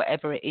board,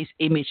 whatever it is,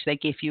 image they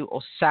give you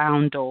or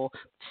sound or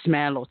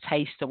smell or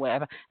taste or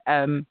whatever,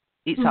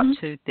 it's up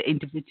to the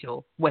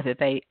individual whether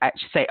they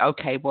actually say,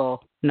 okay,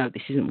 well, no,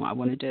 this isn't what I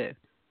want to do,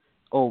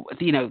 or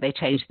they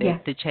change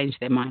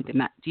their mind in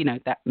that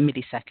that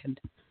millisecond.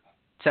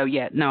 So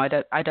yeah, no,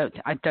 I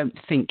don't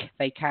think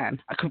they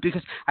can.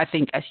 Because I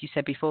think, as you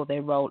said before,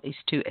 their role is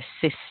to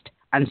assist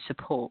and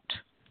support.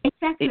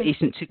 Exactly. It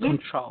isn't to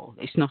control.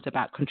 It's not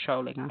about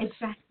controlling us.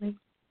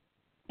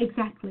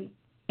 Exactly.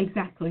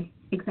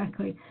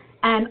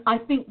 And I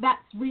think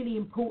that's really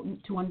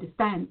important to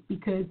understand,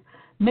 because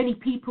many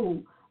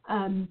people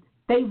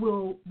they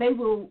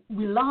will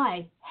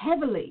rely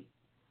heavily,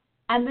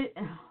 and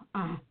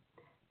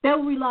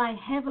they'll rely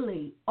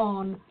heavily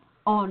on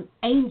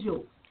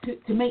angels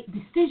to make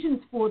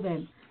decisions for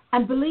them.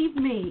 And believe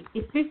me,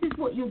 if this is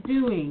what you're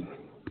doing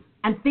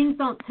and things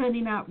aren't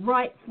turning out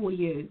right for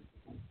you,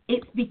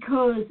 it's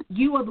because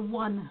you are the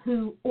one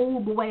who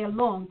all the way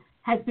along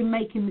has been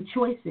making the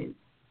choices.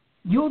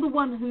 You're the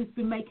one who's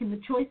been making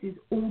the choices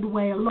all the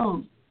way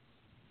along.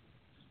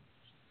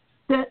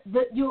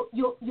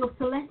 Your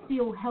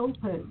celestial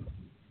helpers,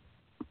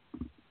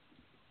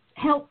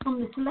 help from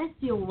the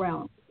celestial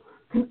realm,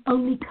 can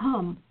only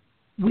come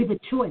with a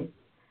choice.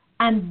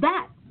 And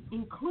that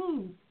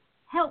includes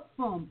help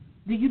from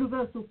the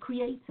universal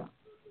creator.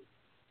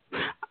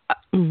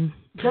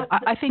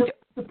 I think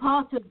the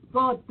part of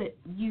God that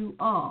you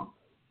are.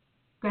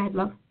 Go ahead,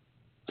 love.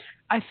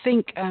 I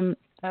think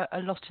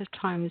a lot of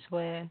times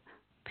where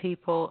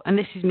people, and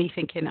this is me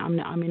thinking,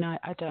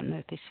 I don't know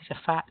if this is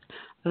a fact,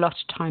 a lot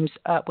of times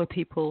where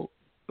people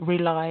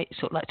rely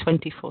sort of like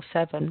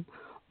 24/7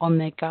 on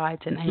their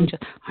guides and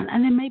angels,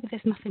 and then maybe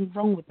there's nothing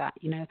wrong with that,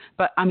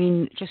 but I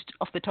mean, just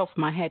off the top of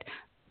my head,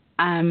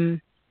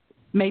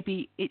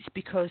 maybe it's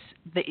because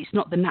it's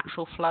not the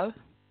natural flow,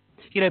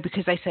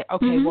 because they say,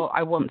 okay, well,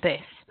 I want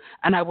this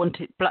and I want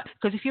it,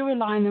 because if you're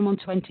relying them on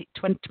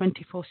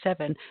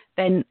 24/7,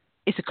 then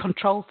it's a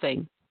control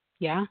thing.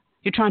 Yeah,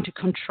 you're trying to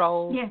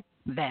control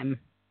them,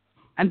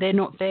 and they're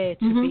not there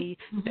to be.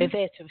 They're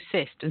there to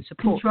assist and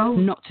support,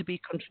 not to be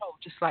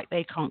controlled. Just like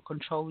they can't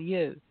control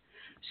you.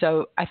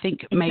 So I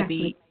think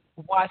maybe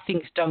why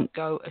things don't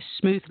go as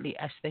smoothly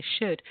as they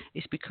should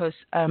is because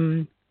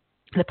the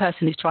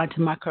person is trying to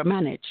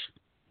micromanage,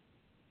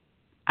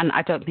 and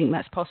I don't think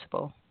that's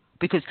possible,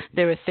 because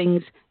there are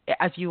things,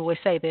 as you always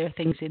say, there are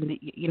things in the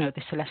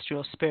the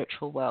celestial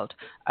spiritual world,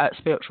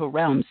 spiritual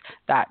realms,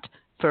 that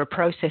for a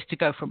process to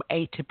go from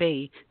A to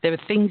B, there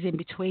are things in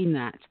between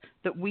that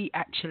we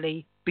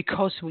actually,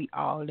 because we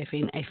are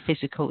living a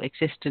physical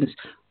existence,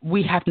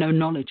 we have no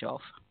knowledge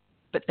of,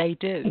 but they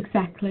do.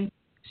 Exactly.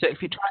 So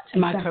if you're trying to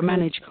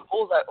micromanage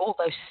all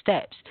those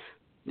steps,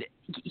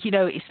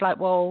 it's like,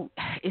 well,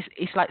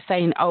 it's like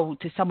saying,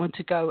 to someone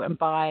to go and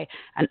buy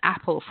an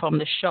apple from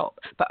the shop,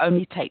 but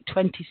only take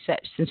 20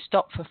 steps and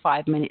stop for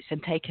 5 minutes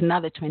and take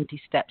another 20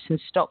 steps and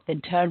stop,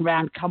 then turn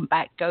around, come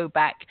back, go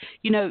back.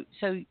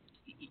 So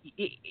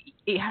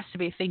it has to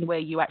be a thing where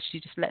you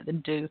actually just let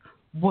them do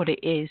what it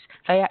is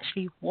they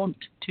actually want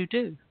to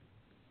do.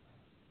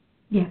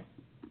 Yes,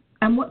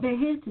 and what they're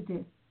here to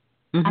do,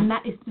 and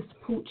that is to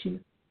support you,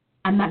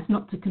 and that's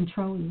not to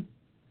control you.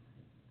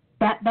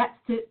 That's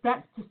to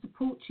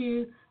support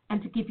you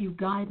and to give you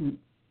guidance.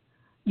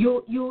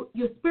 Your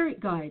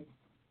spirit guides.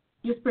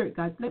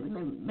 Let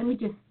me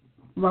just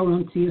roll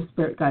on to your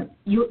spirit guides.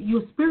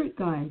 Your spirit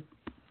guides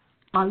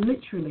are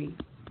literally,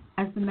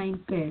 as the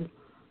name says,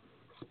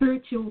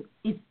 spiritual.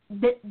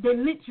 They're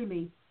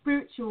literally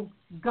spiritual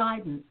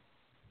guidance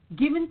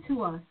given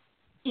to us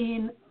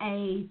in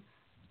a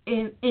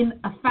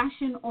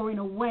fashion or in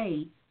a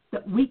way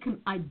that we can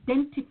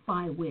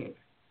identify with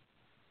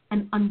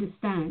and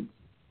understand.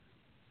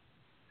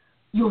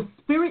 your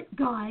spirit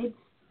guides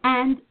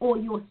and or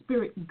your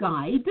spirit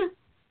guide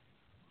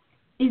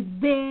is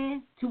there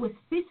to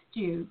assist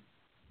you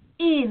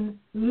in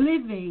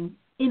living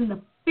in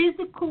the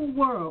physical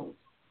world,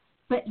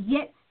 but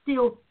yet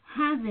still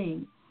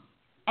having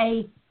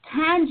a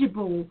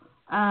tangible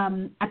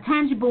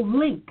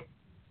link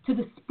to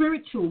the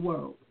spiritual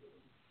world.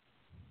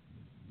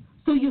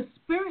 So your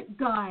spirit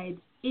guide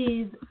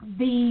is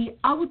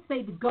I would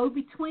say the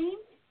go-between,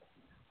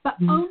 but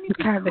only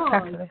because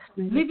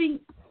living,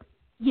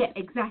 yeah,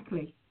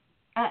 exactly.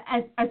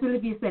 As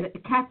Olivia said, the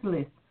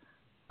catalyst,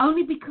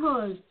 only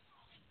because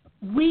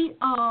we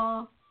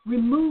are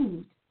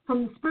removed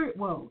from the spirit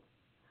world.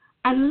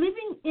 And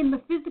living in the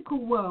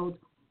physical world,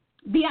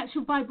 the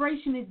actual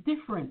vibration is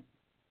different.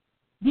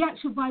 The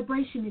actual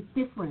vibration is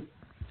different.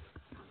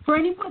 For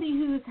anybody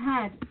who has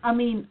had,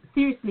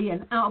 seriously,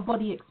 an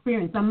out-of-body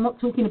experience, I'm not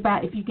talking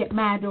about if you get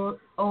mad or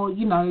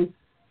your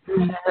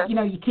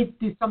kids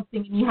do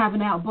something and you have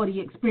an out-of-body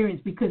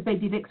experience because they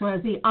did X, Y,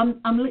 or Z.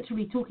 I'm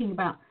literally talking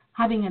about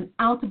having an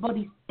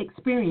out-of-body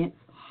experience,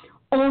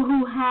 or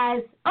who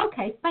has,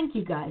 thank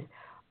you guys,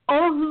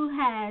 or who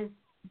has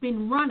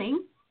been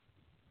running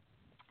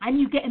and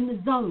you get in the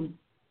zone,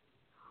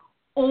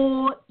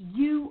 or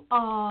you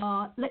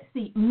are,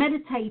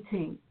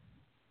 meditating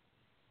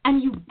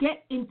and you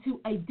get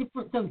into a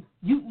different zone.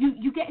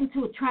 You get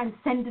into a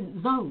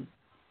transcendent zone.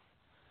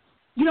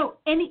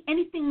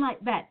 Anything like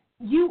that,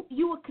 you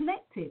are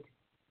connected.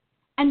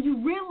 And you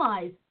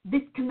realize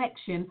this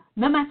connection,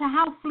 no matter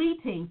how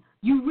fleeting,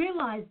 you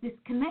realize this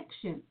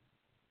connection.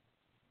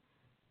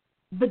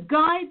 The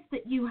guides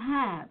that you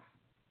have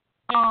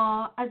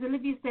are, as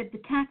Olivia said, the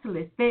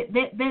catalyst. They're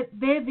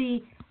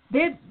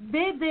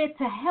there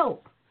to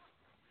help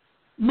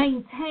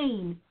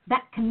maintain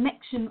that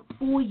connection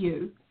for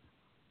you,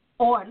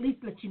 or at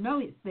least let you know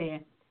it's there.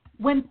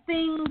 When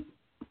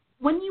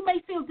you may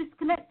feel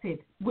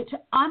disconnected, which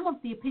I'm of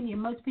the opinion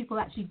most people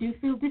actually do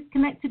feel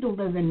disconnected,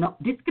 although they're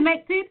not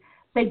disconnected,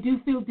 they do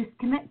feel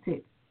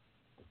disconnected.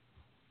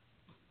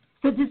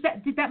 So did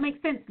that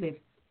make sense, Liv?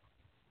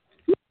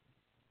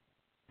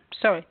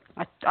 Sorry,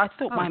 I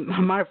thought my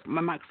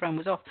microphone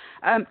was off.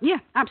 Yeah,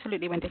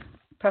 absolutely, Wendy.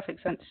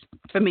 Perfect sense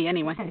for me,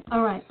 anyway. Okay,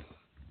 all right.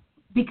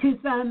 Because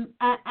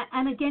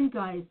and again,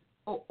 guys,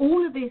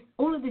 all of this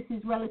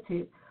is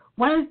relative.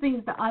 One of the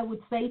things that I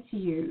would say to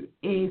you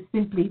is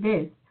simply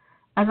this.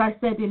 As I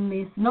said in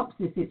the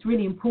synopsis, it's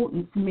really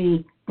important to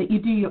me that you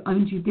do your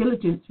own due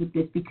diligence with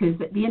this, because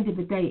at the end of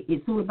the day,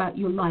 it's all about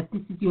your life.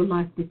 This is your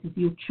life. This is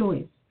your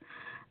choice.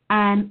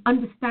 And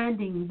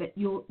understanding that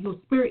your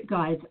spirit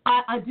guides,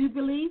 I do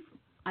believe,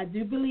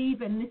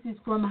 and this is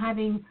from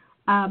having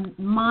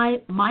my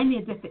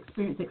near-death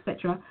experience,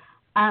 etc.,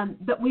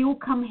 that we all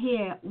come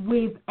here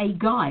with a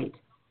guide,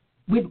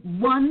 with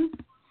one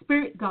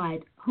spirit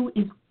guide who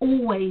is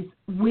always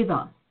with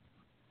us.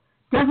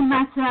 Doesn't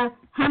matter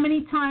how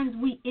many times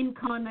we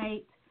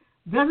incarnate,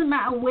 doesn't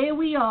matter where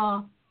we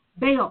are,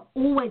 they are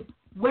always,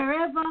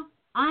 wherever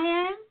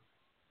I am,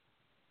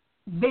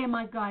 there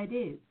my guide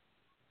is.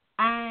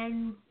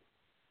 And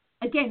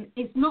again,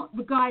 it's not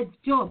the guide's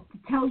job to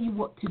tell you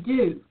what to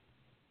do.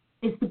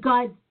 It's the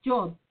guide's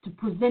job to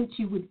present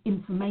you with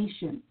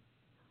information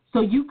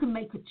so you can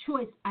make a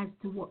choice as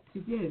to what to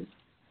do.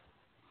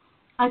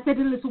 I said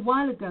a little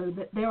while ago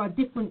that there are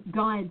different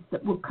guides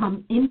that will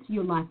come into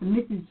your life, and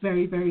this is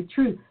very, very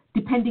true,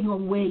 depending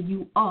on where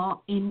you are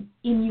in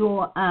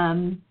your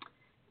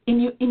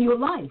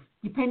life,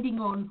 depending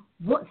on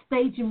what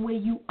stage and where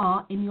you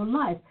are in your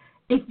life.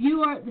 If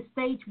you are at the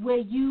stage where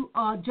you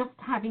are just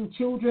having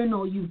children,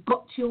 or you've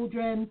got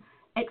children,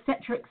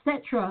 etc.,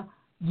 etc.,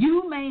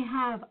 you may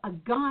have a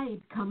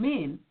guide come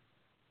in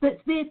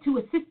that's there to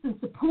assist and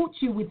support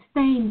you with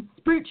staying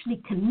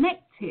spiritually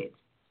connected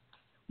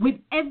with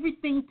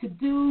everything to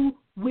do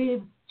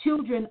with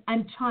children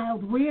and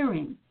child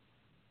rearing.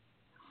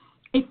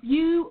 If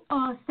you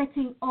are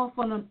setting off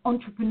on an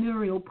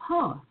entrepreneurial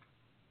path,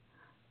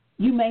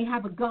 you may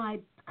have a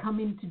guide to come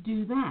in to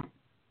do that.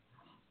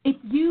 If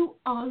you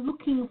are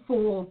looking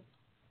for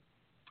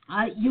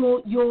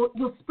your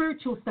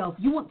spiritual self,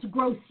 you want to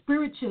grow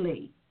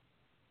spiritually,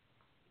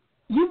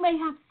 you may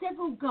have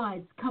several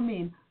guides come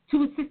in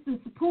to assist and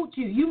support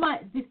you. You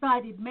might have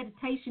decided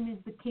meditation is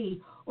the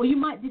key, or you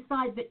might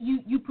decide that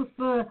you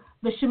prefer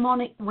the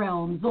shamanic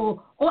realms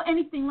or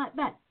anything like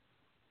that.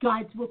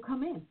 Guides will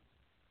come in.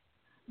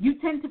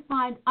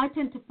 I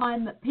tend to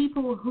find that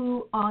people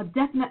who are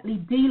definitely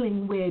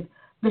dealing with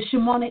the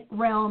shamanic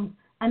realms,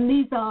 and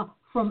these are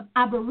from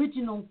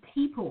Aboriginal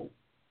people,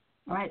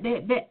 all right?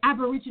 They're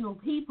Aboriginal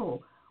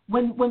people.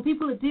 When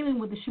people are dealing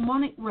with the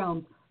shamanic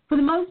realms, for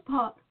the most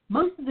part,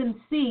 most of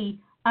them see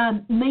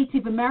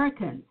Native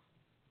Americans.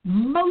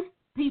 Most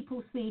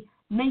people see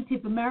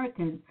Native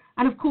Americans.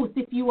 And, of course,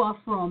 if you are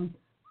from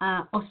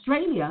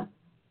Australia,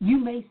 you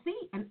may see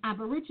an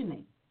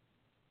Aborigine.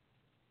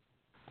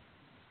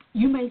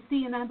 You may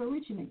see an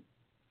Aborigine.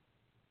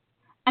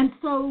 And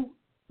so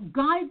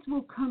guides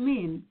will come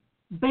in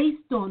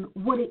based on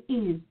what it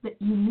is that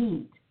you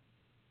need.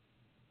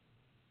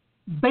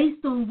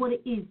 based on what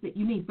it is that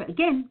you need. But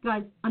again,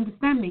 guys,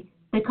 understand me,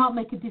 they can't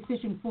make a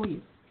decision for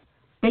you.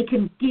 They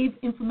can give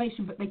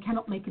information, but they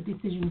cannot make a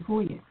decision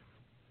for you.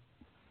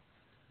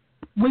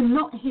 We're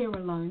not here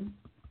alone,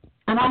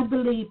 and I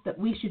believe that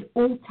we should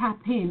all tap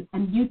in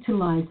and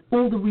utilize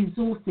all the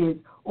resources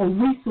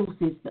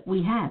that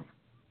we have.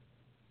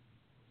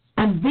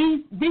 And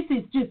this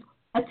is just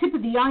a tip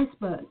of the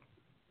iceberg.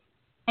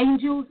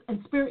 Angels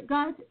and spirit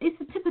guides, it's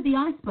the tip of the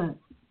iceberg.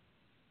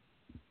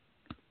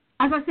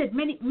 As I said,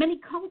 many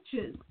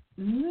cultures,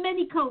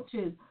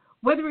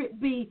 whether it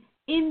be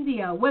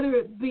India, whether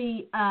it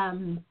be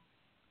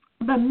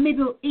the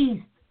Middle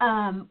East,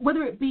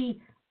 whether it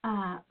be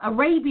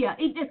Arabia,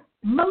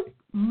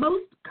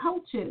 most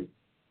cultures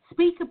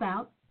speak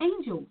about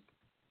angels.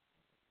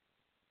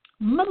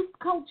 Most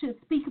cultures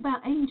speak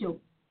about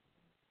angels.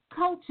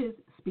 Cultures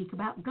speak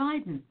about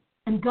guidance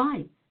and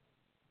guides.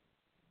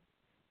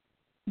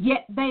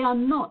 Yet they are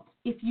not.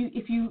 If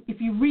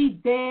you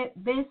read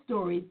their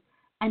stories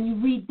and you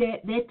read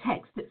their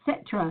texts,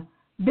 etc.,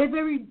 they're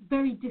very,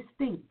 very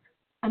distinct,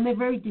 and they're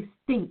very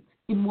distinct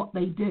in what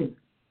they do.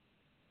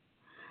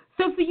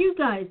 So for you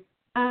guys,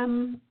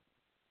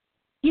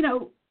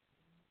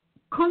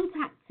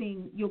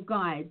 contacting your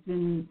guides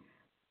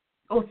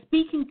or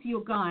speaking to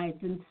your guides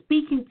and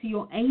speaking to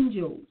your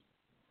angels,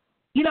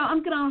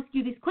 I'm going to ask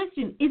you this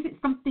question. Is it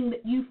something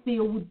that you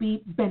feel would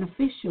be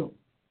beneficial?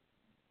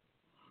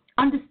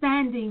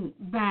 Understanding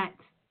that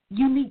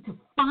you need to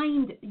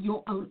find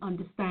your own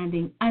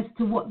understanding as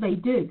to what they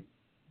do.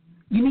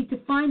 You need to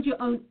find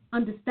your own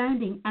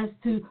understanding as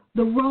to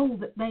the role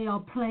that they are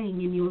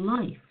playing in your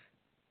life.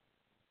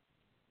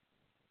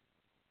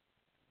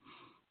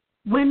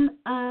 When,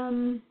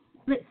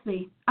 let's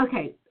see.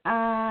 Okay,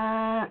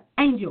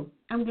 angel.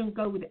 I'm going to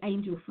go with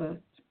angel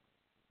first.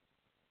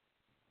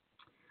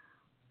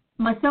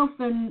 Myself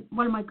and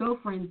one of my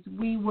girlfriends,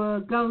 we were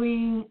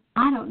going,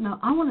 I don't know,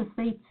 I want to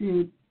say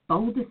to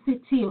Boulder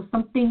City or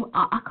something.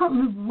 I can't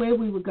remember where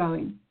we were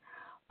going.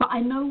 But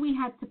I know we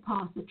had to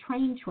pass a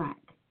train track.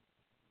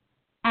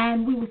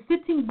 And we were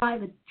sitting by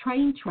the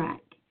train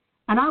track,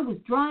 and I was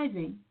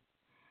driving.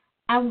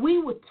 And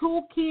we were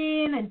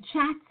talking and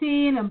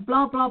chatting and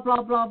blah, blah,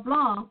 blah, blah,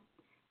 blah.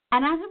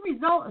 And as a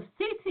result of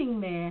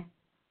sitting there,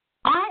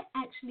 I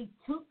actually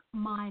took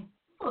my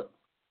foot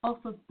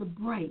off of the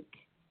brake.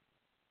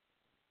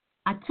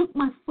 I took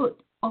my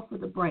foot off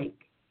of the brake.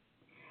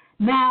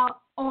 Now,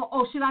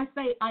 or should I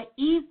say, I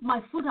eased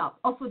my foot up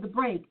off of the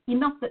brake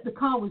enough that the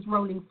car was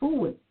rolling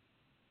forward.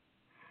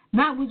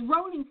 Now, it was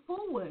rolling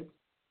forward,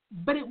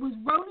 but it was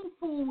rolling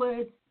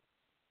forward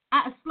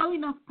at a slow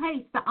enough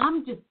pace that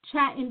I'm just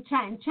chatting,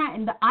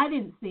 that I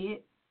didn't see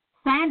it.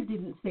 Sand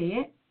didn't see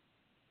it.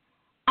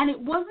 And it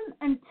wasn't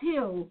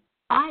until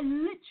I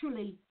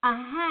literally, a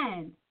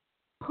hand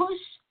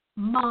pushed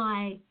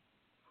my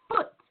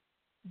foot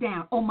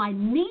down or my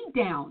knee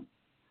down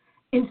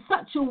in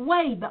such a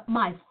way that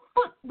my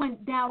foot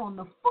went down on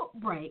the foot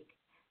brake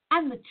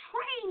and the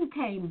train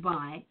came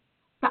by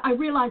that I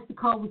realized the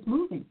car was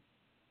moving.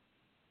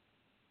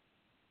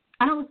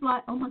 And I was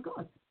like, oh my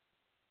God.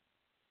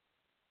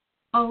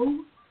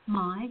 Oh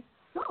my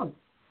God.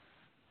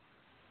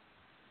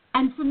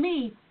 And for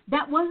me,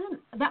 that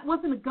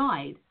wasn't a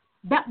guide.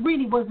 That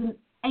really was an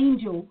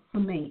angel for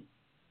me.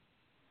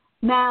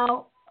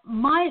 Now,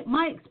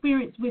 my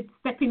experience with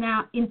stepping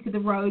out into the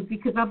road,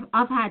 because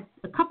I've had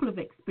a couple of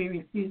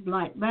experiences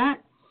like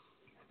that.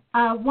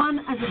 One,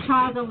 as a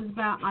child, I was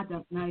about,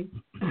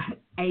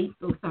 8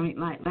 or something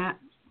like that.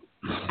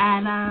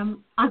 And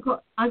I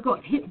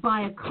got hit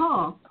by a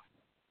car.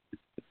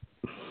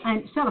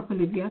 And shut up,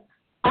 Olivia.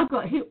 I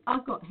got hit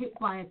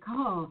by a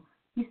car.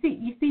 You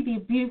see the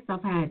abuse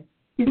I've had.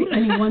 Is it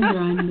any wonder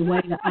I'm the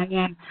way that I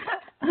am?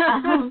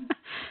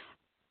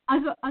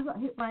 I got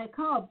hit by a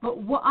car, but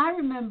what I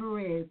remember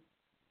is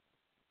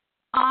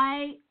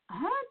I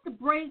heard the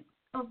brakes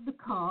of the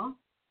car,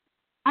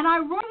 and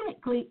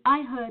ironically,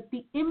 I heard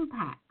the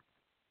impact.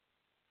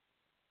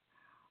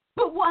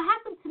 But what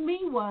happened to me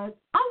was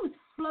I was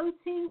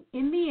floating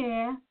in the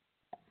air.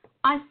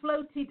 I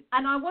floated,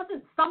 and I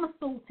wasn't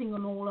somersaulting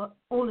on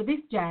all of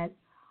this jazz.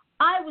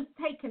 I was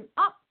taken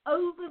up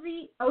over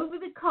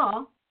the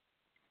car,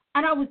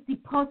 and I was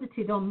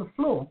deposited on the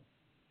floor.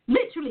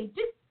 Literally,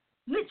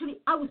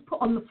 I was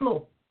put on the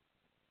floor.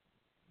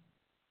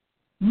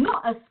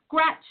 Not a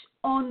scratch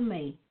on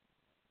me.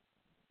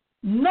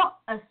 Not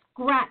a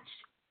scratch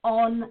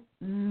on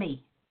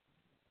me.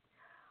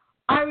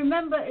 I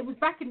remember it was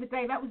back in the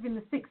day, that was in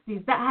the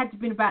 60s. That had to have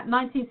been about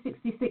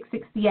 1966,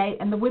 68,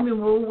 and the women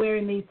were all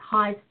wearing these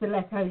high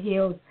stiletto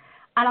heels.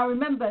 And I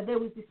remember there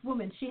was this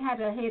woman, she had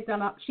her hair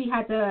done up. She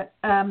had a,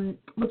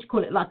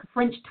 like a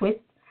French twist.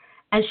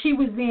 And she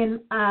was in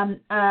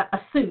a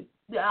suit.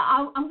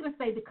 I'm going to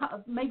say the cut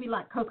of maybe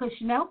like Coco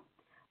Chanel,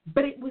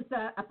 but it was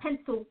a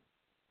pencil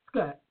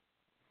skirt.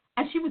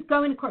 And she was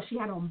going across. She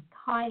had on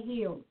high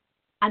heels.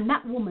 And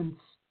that woman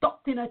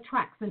stopped in her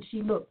tracks and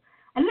she looked.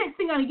 And next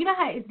thing I know, you know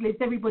how it is, Liz,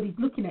 everybody's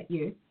looking at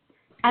you.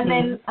 And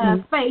then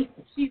Faith,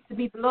 she used to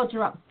be the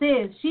lodger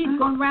upstairs. She'd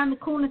gone round the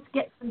corner to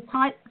get some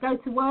tights to go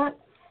to work.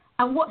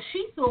 And what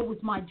she saw was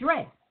my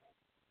dress.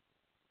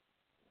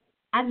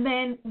 And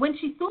then when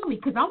she saw me,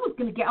 because I was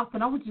going to get up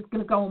and I was just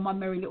going to go on my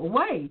merry little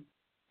way.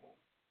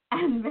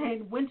 And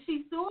then when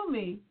she saw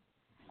me,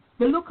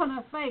 the look on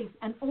her face,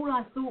 and all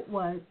I thought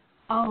was,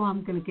 oh,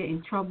 I'm going to get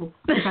in trouble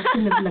because I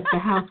couldn't have left the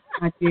house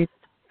I did.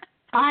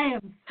 I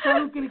am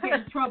so going to get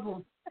in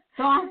trouble.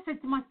 So I said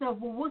to myself,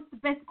 well, what's the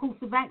best course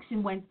of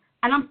action when,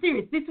 and I'm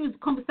serious, this was a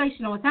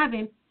conversation I was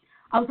having.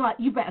 I was like,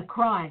 you better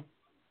cry.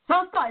 So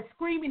I started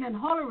screaming and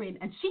hollering,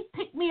 and she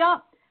picked me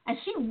up, and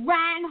she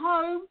ran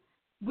home,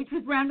 which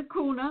was round the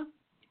corner.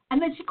 And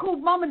then she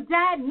called Mum and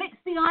Dad. Next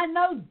thing I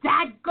know,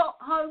 Dad got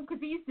home because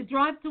he used to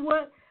drive to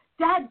work.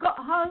 Dad got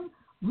home.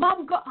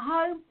 Mum got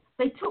home.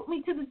 They took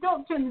me to the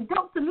doctor, and the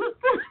doctor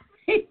looked at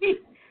me.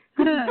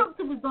 Because the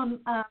doctor was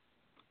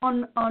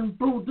on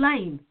Broad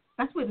Lane.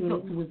 That's where the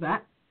doctor was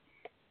at.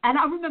 And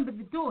I remember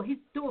the door. His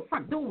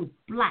front door was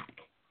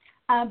black.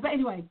 But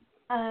anyway,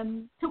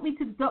 took me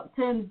to the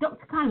doctor, and the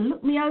doctor kind of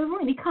looked me over,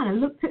 and he kind of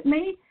looked at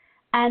me,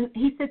 and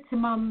he said to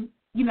Mum,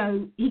 you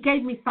know, he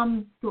gave me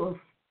some sort of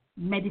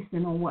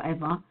medicine or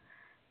whatever,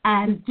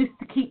 and just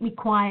to keep me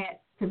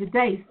quiet for the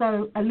day.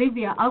 So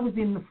Olivia, I was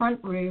in the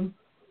front room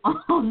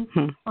on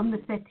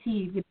the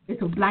settee with a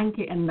little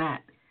blanket and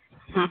that.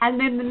 And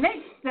then the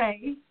next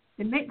day,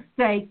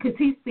 because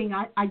his thing,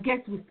 I guess,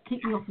 was to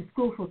keep me off of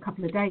school for a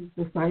couple of days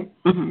or so.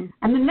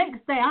 And the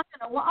next day, I don't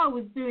know what I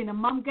was doing, and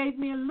Mum gave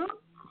me a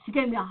look. She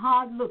gave me a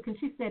hard look, and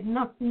she said,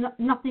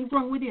 nothing's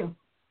wrong with you.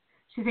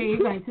 She said, you're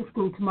going to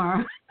school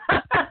tomorrow.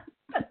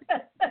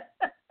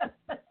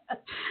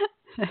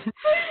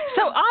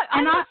 So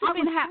I must have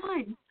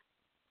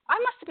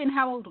been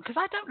how old? Because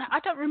I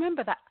don't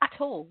remember that at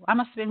all. I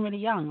must have been really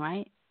young,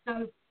 right?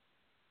 So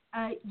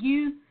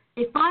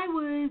if I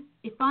was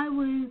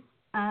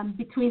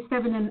between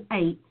 7 and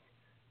 8,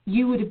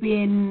 you would have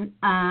been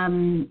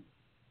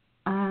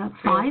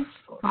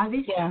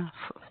 5-ish. Yeah,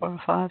 4 or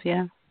 5.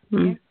 Yeah.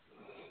 Yeah,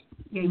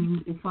 you would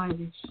have been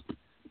 5-ish.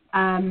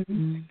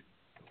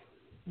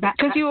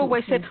 Because you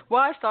always said,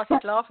 well, I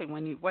started laughing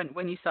when you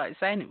started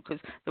saying it, because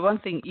the one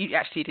thing you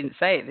actually didn't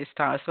say it this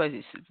time, I suppose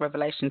it's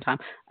revelation time.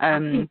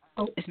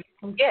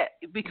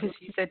 Because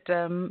you said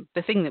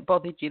the thing that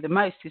bothered you the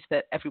most is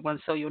that everyone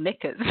saw your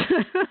knickers.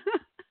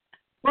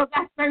 Well,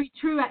 that's very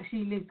true,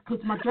 actually, Liz,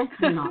 because my dress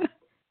went up,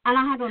 and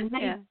I had on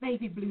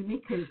navy blue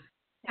knickers.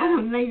 I had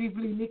on navy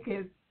blue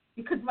knickers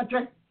because my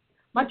dress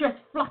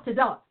fluttered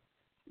up,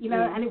 you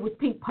know, and it was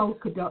pink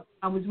polka dot.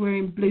 I was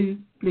wearing blue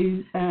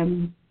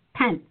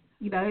pants.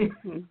 You know,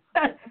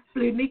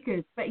 blue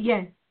knickers. But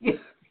yes, I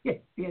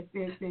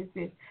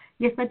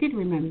did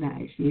remember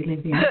that, actually,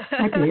 Olivia.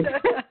 I did.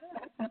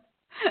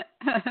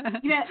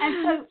 You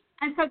know,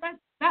 and so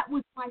that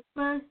was my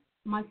first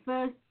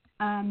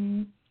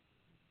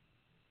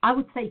I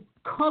would say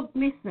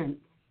cognizant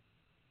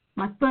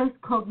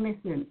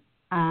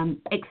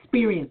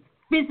experience,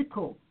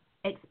 physical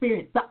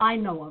experience that I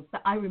know of,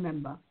 that I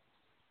remember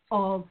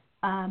of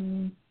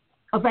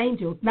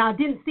angels. Now, I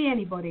didn't see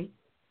anybody.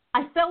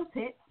 I felt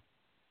it.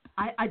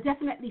 I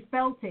definitely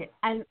felt it.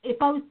 And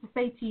if I was to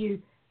say to you,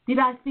 did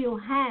I feel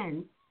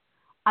hands?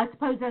 I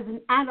suppose as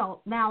an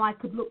adult now I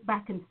could look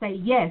back and say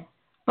yes.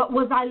 But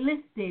was I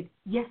lifted?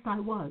 Yes, I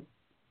was.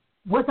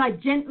 Was I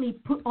gently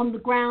put on the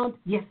ground?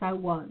 Yes, I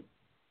was.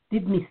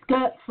 Did my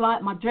skirt fly,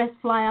 my dress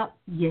fly up?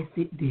 Yes,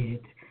 it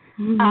did.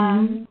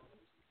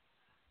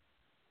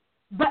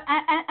 But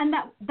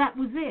that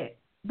was it.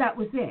 That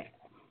was it.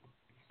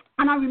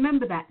 And I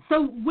remember that.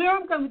 So where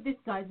I'm going with this,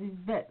 guys, is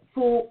that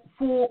for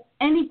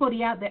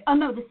anybody out there,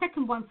 the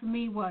second one for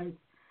me was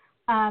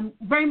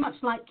very much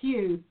like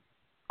you.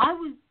 I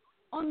was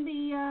on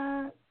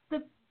the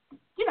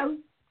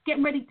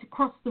getting ready to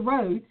cross the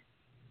road.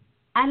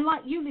 And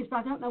like you, Liz,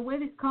 I don't know where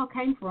this car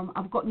came from.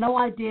 I've got no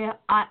idea.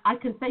 I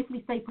can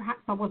safely say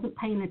perhaps I wasn't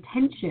paying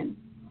attention.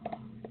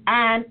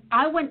 And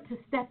I went to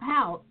step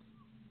out,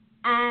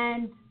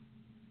 and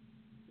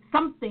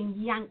something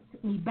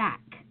yanked me back.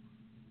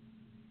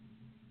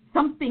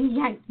 Something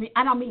yanked me,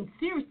 and I mean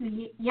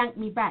seriously yanked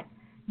me back.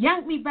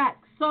 Yanked me back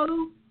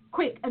so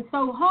quick and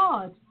so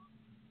hard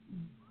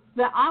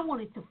that I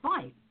wanted to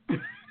fight. You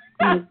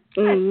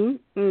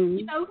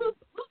know, who's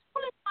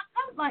pulling my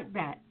coat like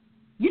that?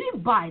 You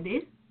didn't buy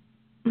this.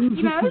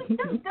 You know,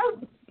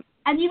 don't.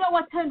 And you know,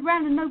 I turned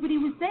around and nobody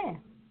was there.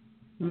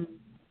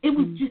 It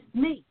was just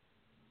me.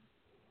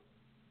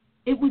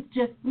 It was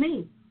just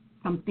me.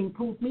 Something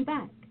pulled me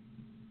back.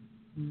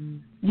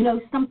 You know,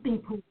 something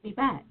pulled me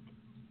back.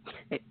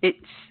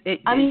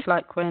 It's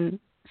like when...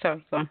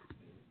 Sorry, go on.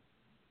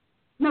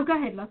 No, go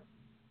ahead, love.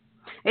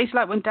 It's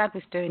like when Dad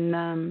was doing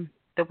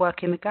the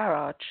work in the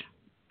garage.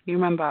 You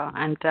remember?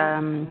 And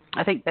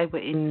I think they were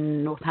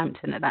in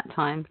Northampton at that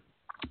time.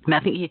 And I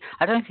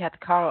don't know if he had the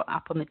car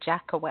up on the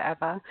jack or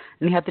whatever,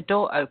 and he had the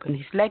door open.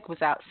 His leg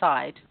was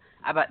outside,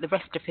 but the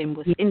rest of him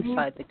was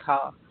inside the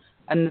car,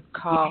 and the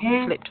car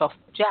flipped off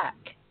the jack,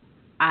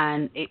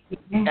 and it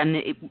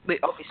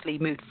obviously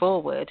moved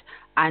forward,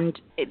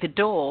 and the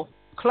door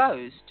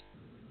closed,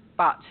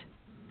 but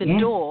the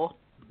door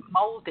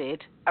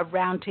molded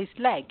around his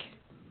leg.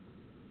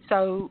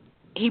 So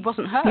he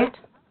wasn't hurt. Yeah.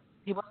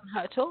 He wasn't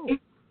hurt at all.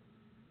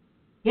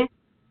 Yeah.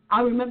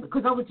 I remember,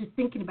 because I was just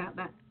thinking about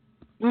that.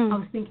 I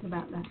was thinking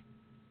about that.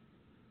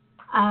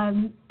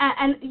 And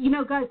you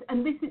know, guys,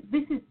 and this is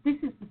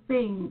the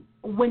thing.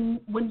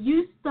 When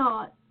you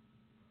start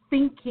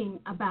thinking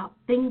about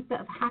things that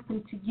have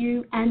happened to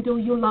you and or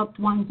your loved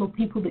ones or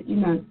people that you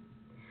know,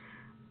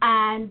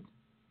 and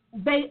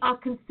they are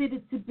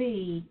considered to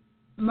be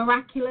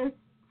miraculous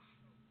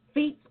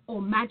feats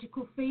or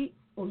magical feats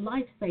or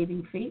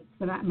life-saving feats,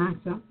 for that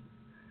matter,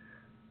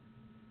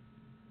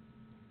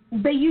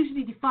 they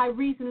usually defy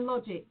reason,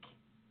 logic,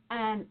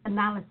 and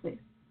analysis.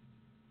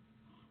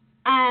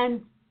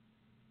 And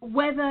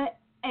whether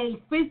a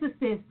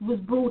physicist was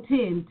brought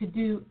in to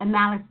do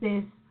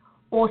analysis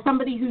or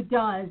somebody who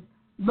does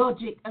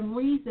logic and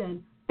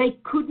reason, they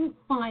couldn't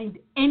find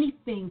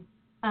anything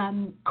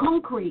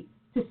concrete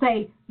to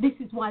say this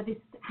is why this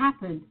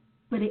happened,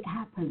 but it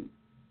happened.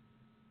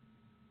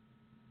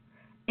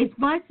 It's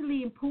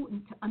vitally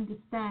important to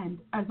understand,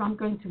 as I'm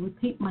going to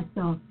repeat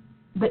myself,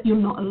 that you're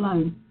not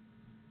alone.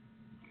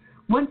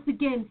 Once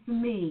again, for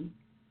me,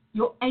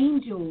 your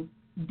angels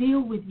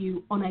deal with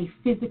you on a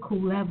physical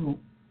level.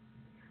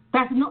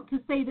 That's not to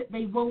say that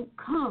they won't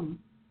come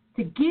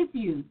to give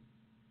you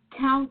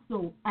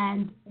counsel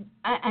and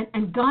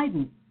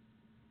guidance.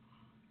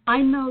 I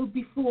know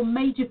before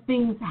major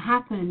things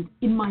happened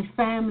in my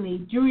family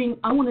during,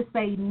 I want to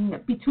say,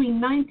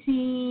 between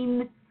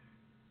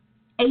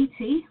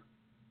 1980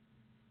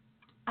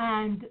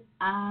 and,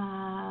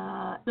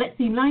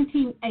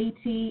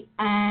 1980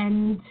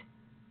 and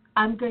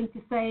I'm going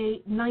to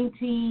say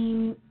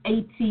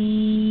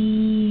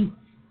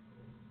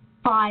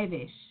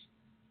 1985-ish.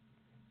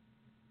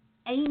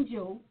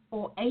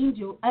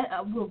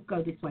 We'll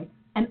go this way.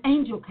 An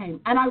angel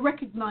came, and I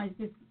recognized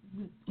this,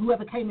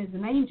 whoever came as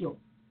an angel.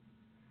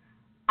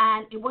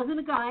 And it wasn't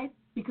a guide,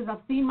 because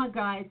I've seen my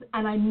guides,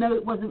 and I know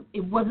it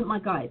wasn't my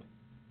guide.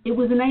 It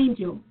was an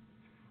angel.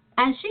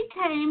 And she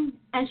came,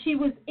 and she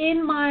was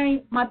in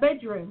my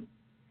bedroom.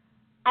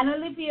 And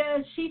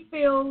Olivia, she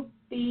filled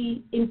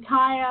the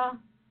entire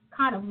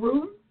kind of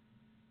room.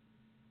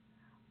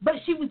 But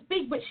she was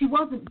big, but she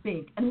wasn't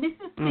big. And this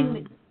is the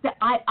thing that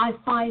I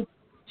find,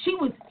 she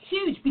was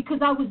huge,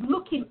 because I was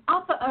looking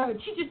up at her,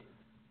 and she just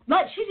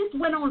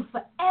went on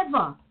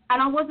forever.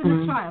 And I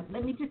wasn't a child.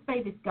 Let me just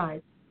say this,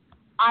 guys.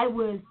 I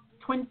was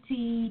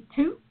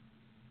 22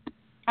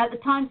 at the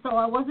time, so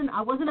I wasn't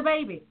a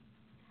baby.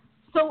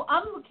 So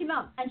I'm looking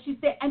up, and she's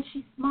there, and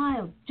she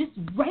smiled, just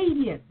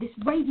radiant, this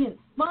radiant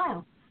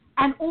smile.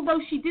 And although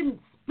she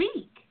didn't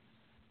speak,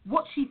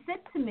 what she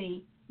said to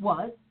me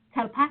was,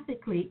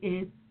 telepathically,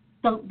 is,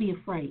 don't be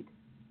afraid.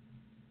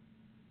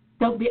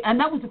 And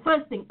that was the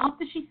first thing.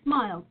 After she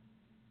smiled,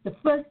 the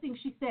first thing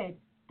she said,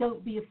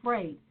 don't be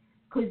afraid.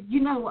 Because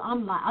you know what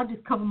I'm like. I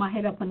just cover my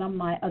head up, and I'm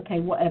like, okay,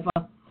 whatever.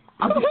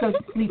 I'll just go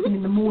to sleep, and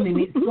in the morning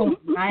it's gone,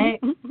 right?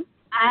 And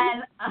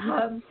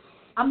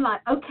I'm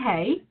like,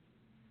 okay.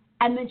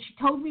 And then she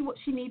told me what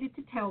she needed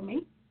to tell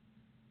me.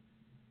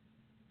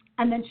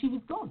 And then she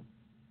was gone.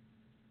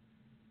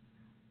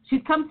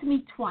 She's come to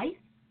me twice.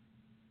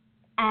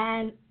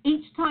 And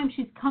each time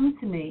she's come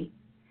to me,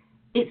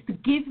 it's to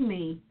give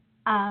me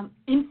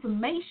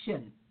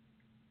information.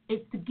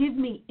 It's to give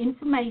me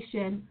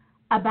information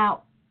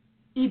about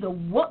either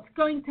what's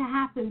going to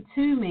happen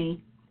to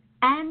me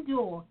and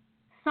or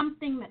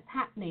something that's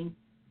happening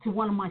to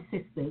one of my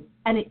sisters.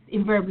 And it's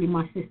invariably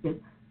my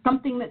sisters.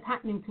 Something that's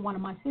happening to one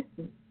of my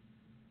sisters.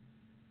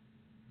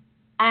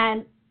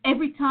 And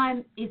every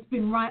time it's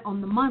been right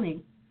on the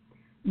money.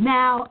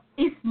 Now,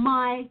 if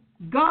my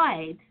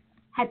guide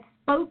had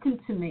spoken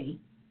to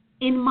me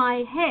in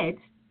my head,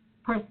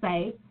 per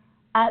se,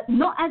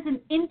 not as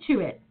an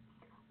intuit,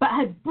 but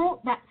had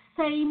brought that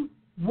same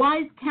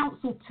wise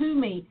counsel to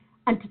me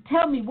and to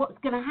tell me what's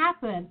going to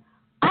happen,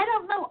 I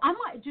don't know, I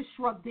might have just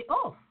shrugged it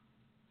off.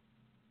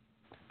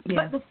 Yeah.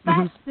 But the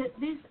fact that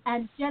this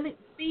angelic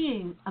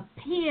being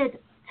appeared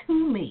to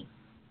me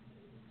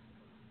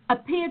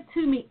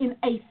in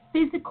a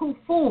physical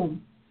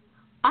form,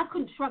 I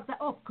couldn't shrug that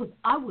off because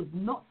I was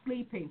not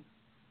sleeping.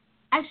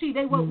 Actually,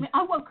 they woke me.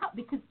 I woke up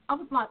because I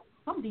was like,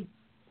 somebody's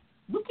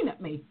looking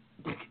at me.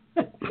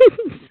 And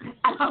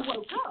I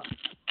woke up.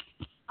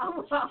 And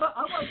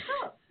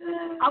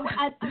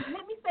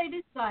let me say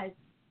this, guys.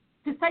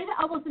 To say that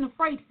I wasn't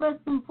afraid, first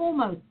and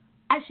foremost,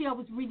 actually, I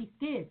was really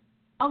scared.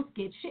 I was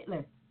scared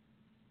shitless.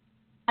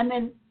 And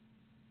then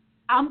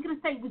I'm going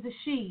to say it was a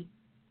she.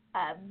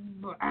 That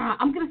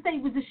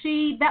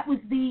was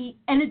the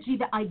energy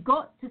that I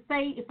got. To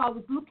say, if I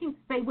was looking to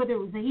say whether it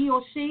was a he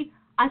or she,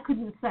 I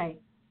couldn't say.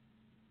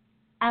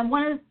 And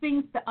one of the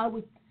things that I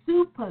was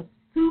super,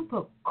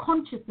 super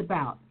conscious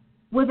about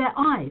were their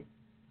eyes.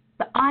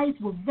 The eyes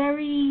were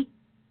very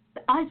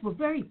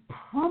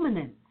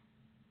prominent.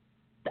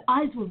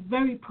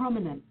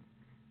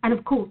 And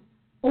of course,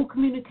 all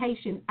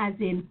communication, as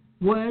in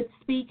word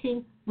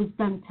speaking, was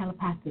done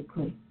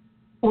telepathically.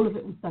 All of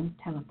it was done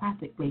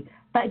telepathically.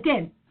 But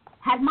again,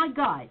 had my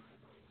guide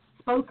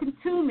spoken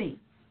to me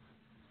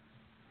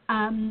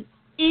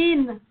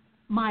in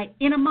my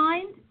inner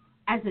mind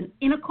as an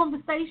inner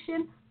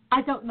conversation,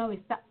 I don't know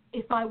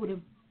if I would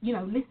have,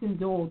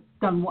 listened or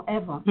done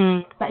whatever.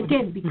 But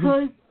again,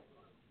 because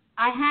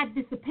I had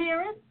this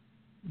appearance,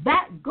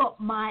 that got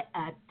my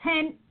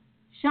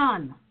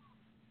attention.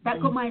 That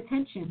got my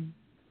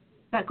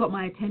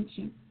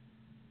attention.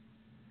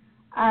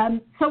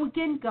 So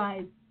again,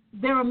 guys,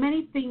 there are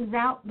many things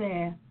out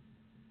there.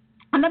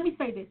 And let me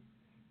say this.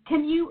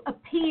 Can you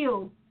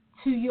appeal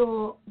to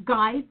your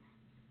guides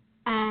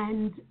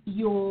and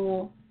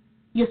your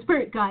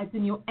spirit guides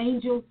and your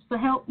angels for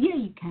help? Yeah,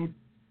 you can.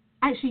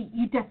 Actually,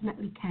 you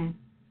definitely can.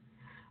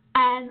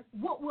 And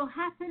what will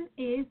happen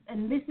is,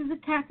 and this is a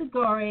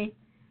categoric,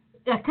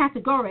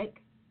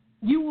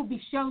 you will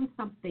be shown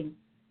something.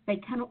 They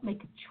cannot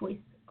make a choice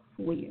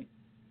for you.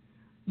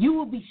 You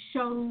will be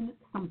shown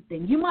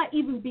something. You might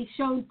even be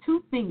shown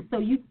two things. So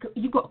you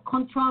got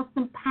contrast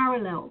and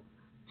parallel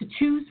to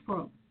choose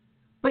from.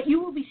 But you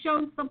will be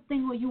shown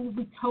something, or you will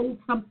be told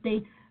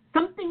something.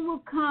 Something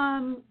will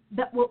come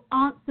that will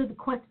answer the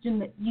question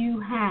that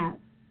you have.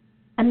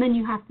 And then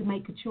you have to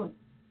make a choice.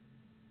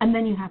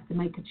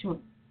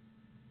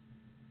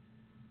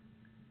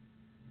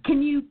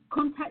 Can you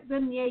contact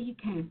them? Yeah, you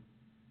can.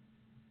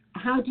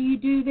 How do you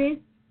do this?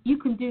 You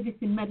can do this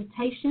in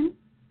meditation.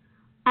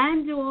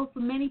 And or for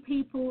many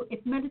people,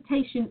 if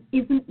meditation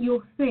isn't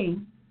your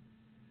thing,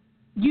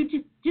 you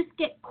just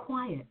get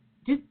quiet.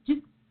 Just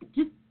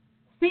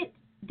sit,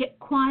 get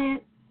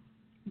quiet,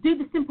 do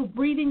the simple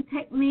breathing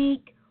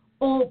technique,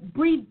 or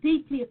breathe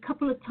deeply a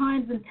couple of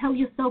times and tell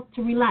yourself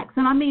to relax.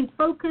 And I mean,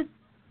 focus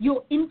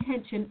your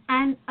intention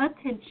and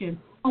attention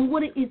on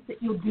what it is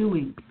that you're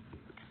doing.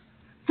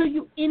 So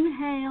you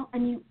inhale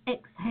and you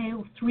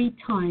exhale 3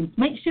 times.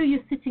 Make sure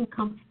you're sitting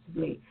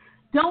comfortably.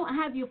 Don't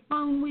have your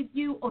phone with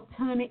you or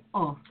turn it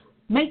off.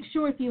 Make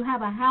sure if you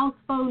have a house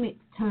phone, it's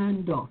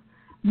turned off.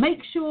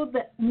 Make sure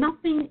that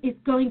nothing is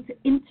going to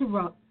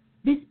interrupt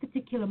this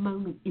particular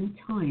moment in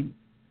time.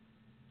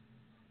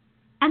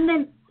 And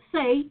then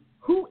say,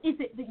 who is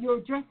it that you're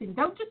addressing?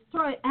 Don't just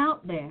throw it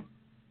out there.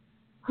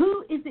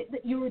 Who is it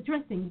that you're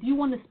addressing? Do you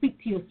want to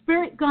speak to your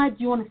spirit guide?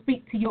 Do you want to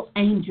speak to your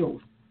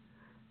angels?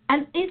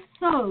 And if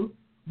so,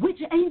 which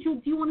angel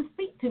do you want to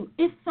speak to?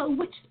 If so,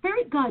 which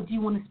spirit guide do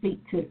you want to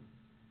speak to?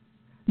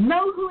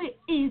 Know who it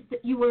is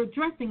that you are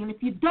addressing. And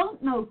if you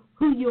don't know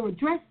who you're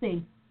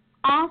addressing,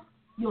 ask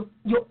your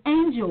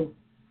angel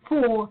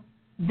for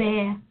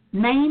their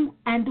name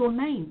and or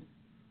names.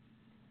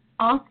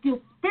 Ask your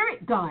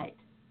spirit guide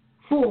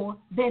for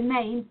their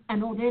names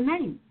and or their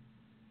names.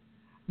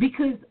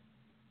 Because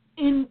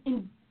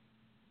in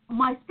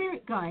my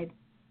spirit guide,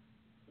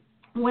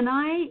 when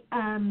I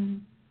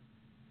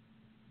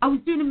was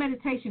doing a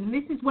meditation, and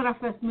this is when I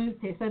first moved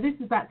here, so this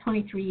is about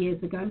 23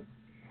 years ago,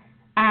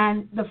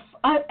 and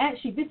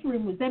actually this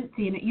room was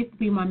empty, and it used to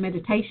be my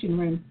meditation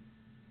room,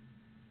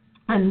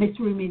 and this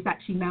room is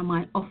actually now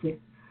my office,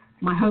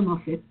 my home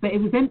office, but it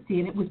was empty,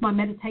 and it was my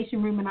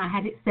meditation room, and I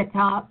had it set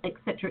up,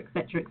 etc.,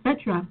 etc.,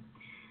 etc.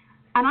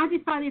 And I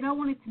decided I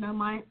wanted to know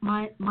my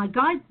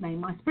guide's name,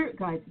 my spirit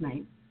guide's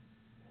name.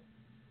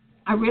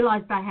 I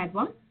realized I had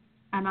one,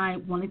 and I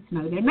wanted to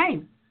know their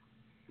name.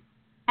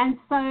 And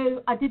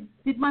so I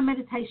did my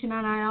meditation,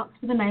 and I asked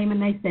for the name,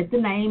 and they said the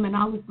name, and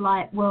I was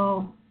like,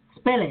 well,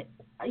 spell it.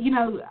 You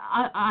know,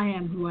 I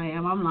am who I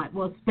am. I'm like,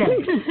 well, spell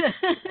it.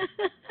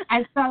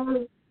 And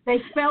so they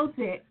spelled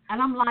it,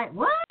 and I'm like,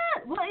 what?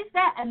 What is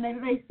that? And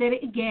then they said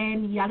it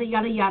again, yada,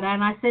 yada, yada,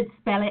 and I said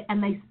spell it,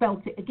 and they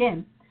spelled it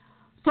again.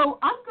 So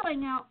I'm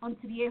going out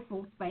onto the Air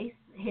Force Base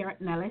here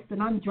at Nellis,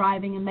 and I'm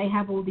driving, and they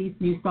have all these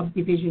new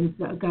subdivisions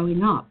that are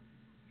going up.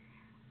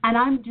 And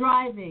I'm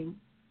driving,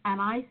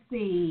 and I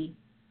see,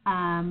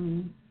 I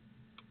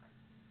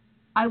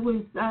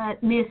was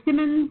near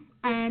Simmons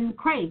and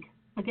Craig,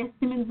 I guess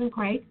Simmons and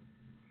Craig.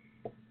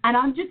 And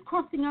I'm just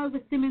crossing over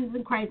Simmons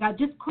and Craig. I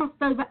just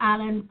crossed over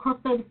Allen,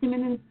 crossed over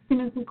Simmons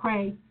and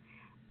Craig.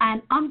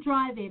 And I'm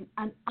driving,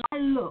 and I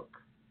look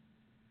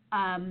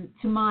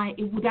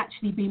it would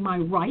actually be my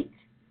right.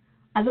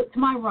 I look to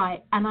my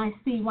right, and I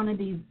see one of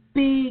these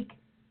big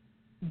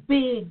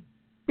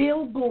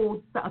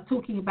billboards that are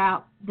talking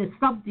about the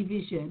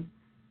subdivision,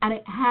 and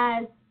it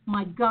has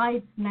my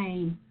guide's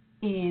name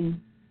in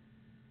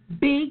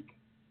big,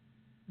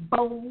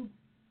 bold,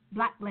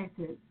 black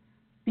letters.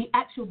 The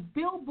actual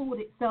billboard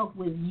itself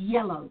was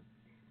yellow,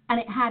 and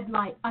it had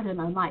like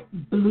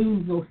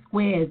balloons or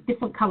squares,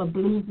 different color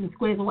balloons and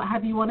squares or what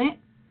have you on it.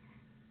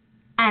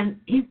 And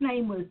his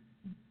name was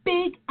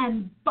big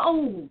and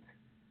bold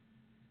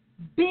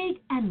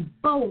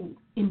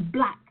in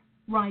black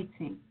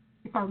writing,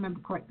 if I remember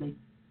correctly.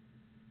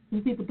 It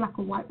was either black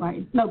or white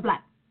writing. No,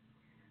 black.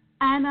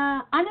 And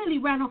I nearly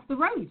ran off the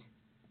road.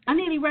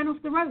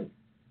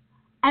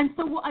 And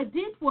so what I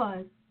did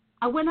was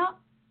I went up,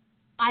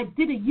 I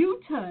did a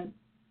U-turn,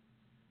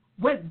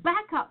 went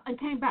back up and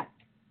came back.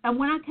 And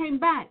when I came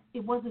back,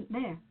 it wasn't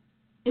there.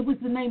 It was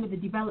the name of the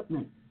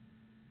development.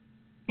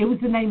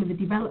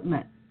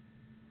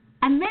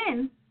 And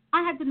then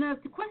I had the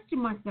nerve to question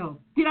myself.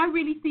 Did I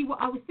really see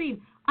what I was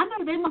seeing? I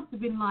know they must have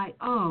been like,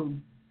 oh,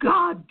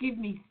 God, give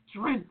me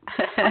strength.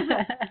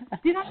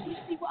 Did I really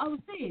see what I was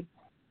seeing?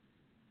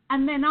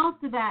 And then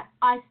after that,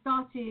 I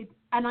started,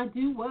 and I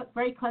do work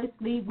very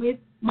closely with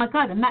my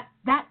guide. And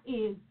that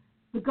is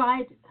the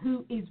guide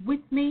who is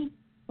with me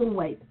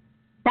always.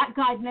 That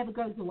guide never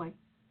goes away.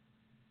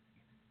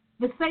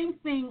 The same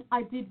thing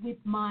I did with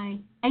my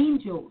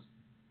angels.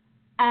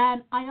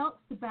 And I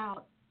asked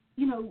about,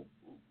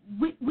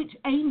 which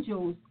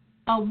angels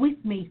are with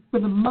me for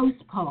the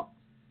most part.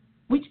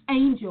 Which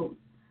angels?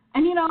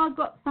 And, I've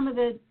got some of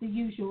the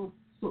usual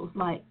sort of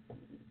like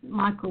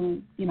Michael,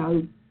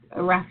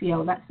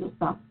 Raphael, that sort of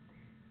stuff.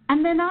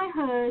 And then I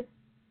heard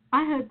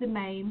the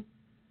name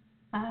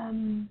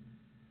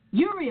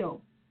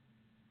Uriel.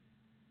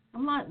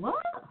 I'm like, what?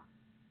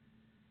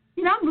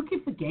 I'm looking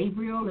for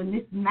Gabriel and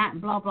this and that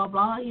and blah, blah,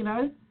 blah,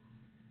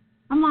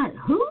 I'm like,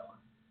 who?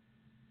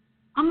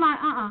 I'm like,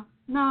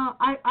 no,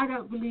 I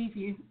don't believe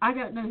you. I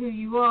don't know who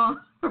you are,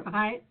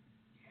 right?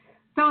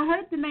 So I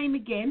heard the name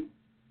again,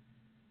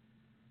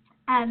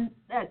 and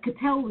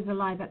Cattell was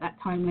alive at that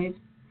time, Liz.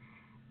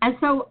 And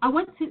so I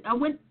went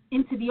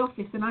into the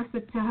office and I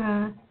said to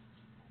her,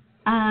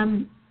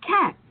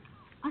 Kat,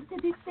 I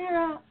said, is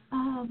there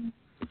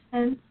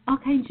an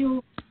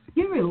Archangel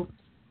Uriel?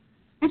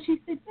 And she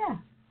said, yeah.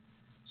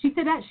 She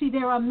said, actually,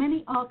 there are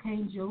many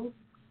archangels,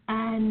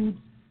 and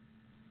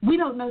we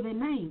don't know their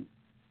names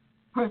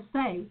per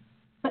se,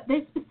 but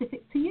they're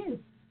specific to you.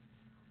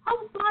 I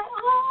was like,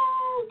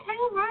 oh, okay,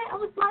 all right. I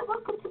was like,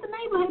 welcome to the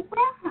neighborhood,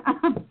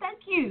 bruh.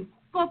 Thank you.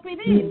 Pop it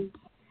in.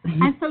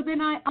 Mm-hmm. And so then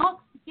I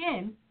asked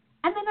again,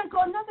 and then I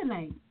got another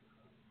name.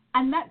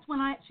 And that's when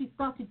I actually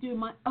started doing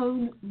my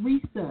own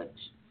research,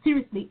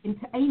 seriously,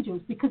 into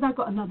angels, because I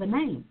got another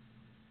name.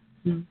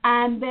 Mm-hmm.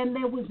 And then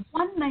there was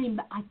one name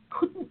that I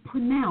couldn't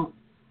pronounce.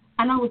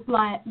 And I was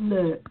like,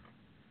 look,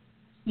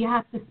 you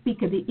have to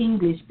speak of the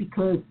English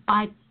because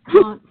I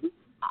can't,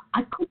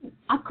 I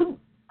couldn't,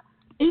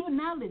 even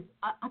now, Liz,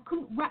 I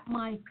couldn't wrap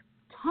my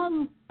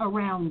tongue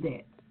around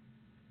it.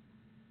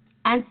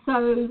 And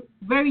so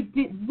with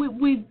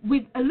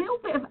a little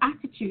bit of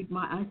attitude,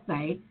 might I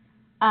say,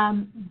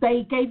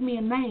 they gave me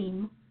a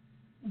name.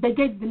 They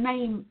gave the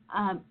name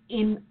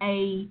in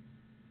a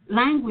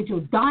language or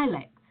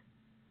dialect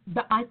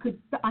that I could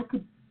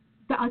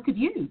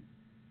use.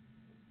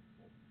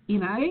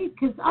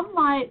 Because I'm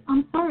like,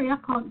 I'm sorry, I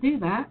can't do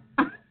that.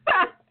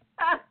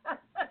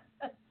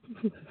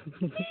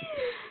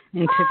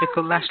 In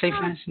typical Lashley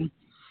fashion.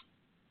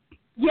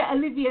 Yeah,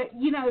 Olivia,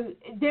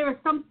 there are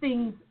some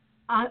things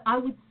I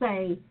would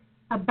say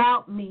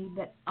about me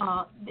that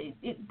are,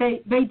 it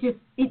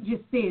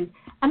just is.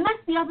 And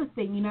that's the other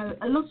thing,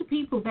 a lot of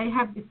people, they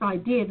have this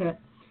idea that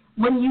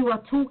when you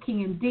are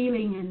talking and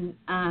dealing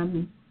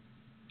and,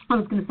 I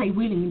was going to say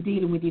wheeling and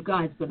dealing with you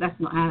guys, but that's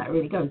not how that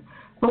really goes.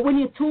 But when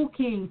you're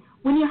talking,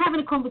 when you're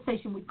having a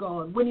conversation with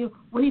God, when you're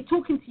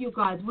talking to your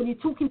guides, when you're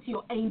talking to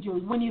your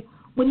angels, when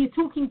you're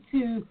talking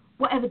to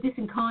whatever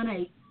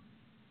disincarnate,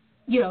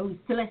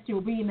 celestial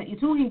being that you're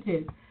talking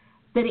to,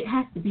 that it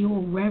has to be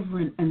all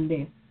reverent and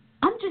this.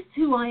 I'm just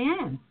who I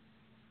am.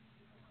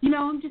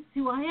 I'm just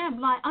who I am.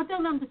 Like, I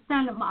don't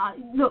understand that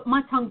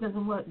my tongue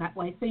doesn't work that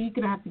way, so you're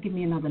going to have to give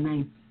me another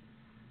name.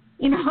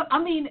 I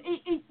mean,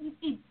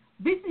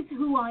 this is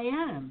who I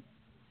am.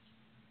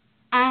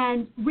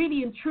 And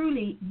really and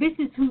truly, this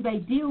is who they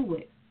deal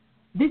with.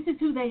 This is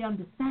who they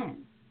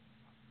understand.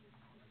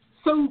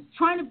 So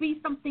trying to be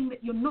something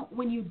that you're not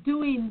when you're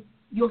doing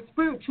your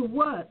spiritual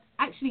work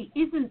actually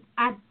isn't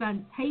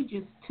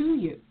advantageous to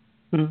you.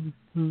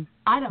 Mm-hmm.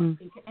 I don't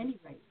think at any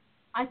rate.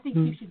 I think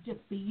you should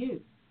just be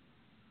you.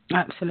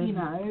 Absolutely.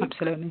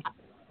 Absolutely.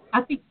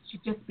 I think you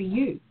should just be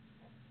you.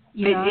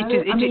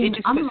 It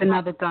just puts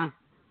another dime.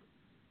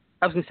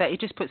 I was going to say, it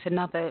just puts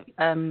another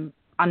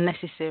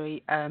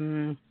unnecessary,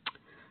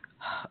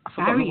 I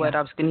forgot the word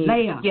I was going to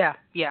use.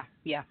 Yeah.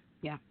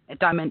 A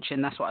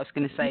dimension, that's what I was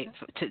going to say,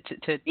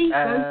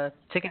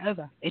 to get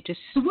over.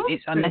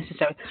 It's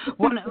unnecessary.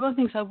 One of the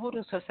things I would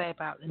also say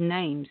about the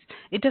names,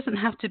 it doesn't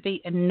have to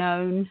be a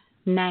known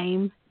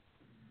name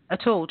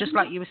at all. Just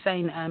like you were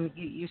saying,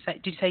 you say,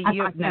 did you say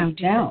you?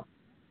 No,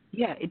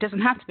 yeah, it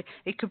doesn't have to be.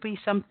 It could be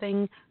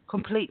something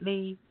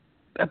completely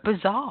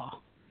bizarre.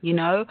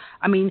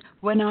 I mean,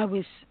 when I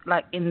was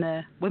like in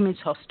the women's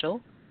hostel,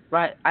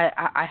 right,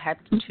 I had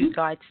two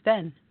guides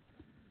then.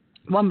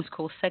 One was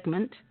called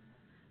Segment,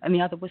 and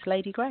the other was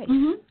Lady Grace.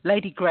 Mm-hmm.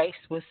 Lady Grace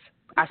was,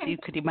 as you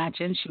could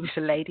imagine, she was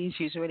a lady.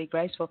 She was really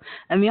graceful.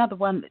 And the other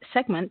one,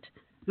 Segment,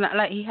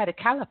 like he had a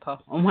caliper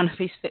on one of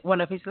his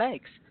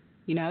legs.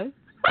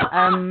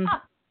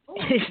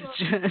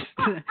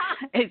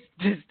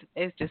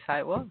 It's just how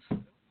it was.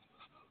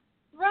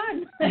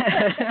 Run.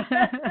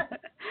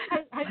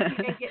 Hopefully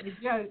they get the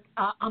joke.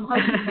 I'm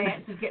hoping they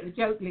actually get the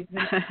joke, Liz.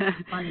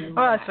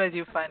 Well, I suppose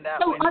you'll find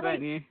out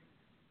won't you?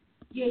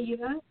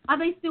 Yeah, Are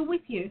they still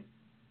with you?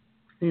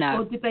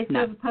 No. Or did they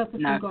serve a purpose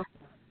in God?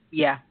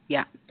 Yeah.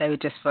 They were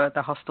just for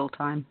the hostel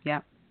time.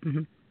 Yeah.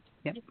 Mm-hmm.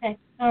 Yep. Okay.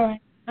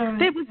 All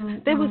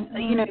There was,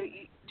 you know,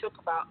 you talk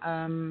about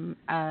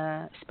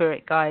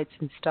spirit guides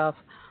and stuff.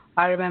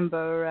 I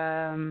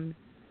remember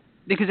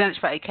because in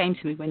fact it came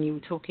to me when you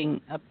were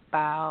talking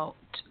about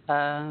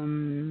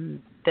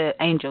the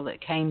angel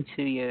that came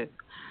to you,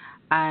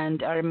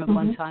 and I remember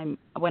one time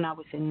when I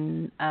was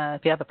in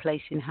the other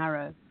place in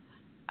Harrow,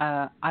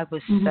 I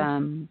was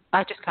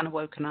I just kind of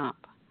woken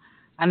up,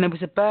 and there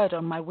was a bird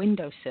on my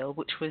windowsill,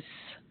 which was,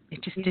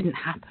 it just didn't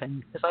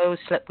happen because I always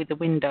slept with the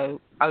window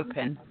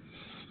open.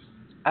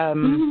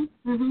 And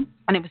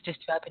it was just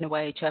chirping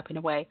away,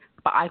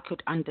 but I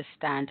could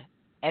understand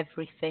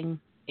everything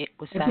it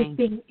was saying.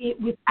 Everything it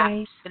was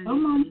saying.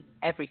 Absolutely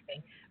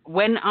everything.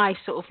 When I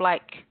sort of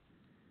like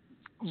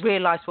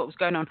realised what was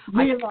going on,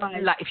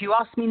 like if you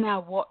asked me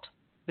now what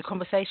the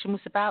conversation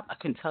was about, I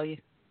couldn't tell you.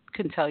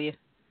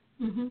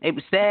 It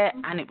was there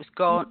and it was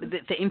gone.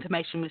 The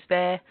information was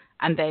there,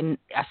 and then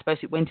I suppose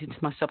it went into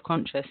my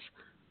subconscious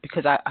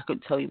because I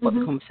couldn't tell you what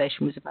the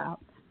conversation was about.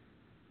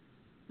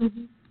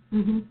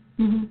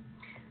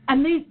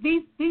 And these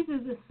are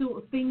the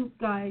sort of things,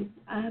 guys,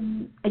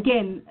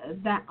 again,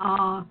 that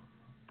are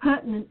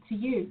pertinent to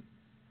you.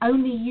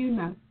 Only you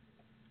know.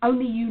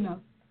 Only you know.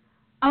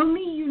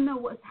 Only you know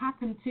what's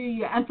happened to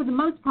you. And for the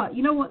most part,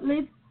 you know what,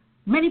 Liv?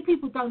 Many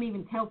people don't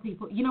even tell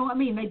people. You know what I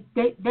mean?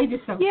 They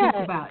just don't talk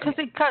about it. Because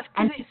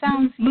it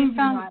sounds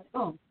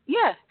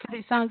yeah, because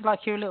it sounds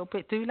like you're a little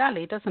bit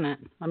doolally, doesn't it?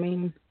 I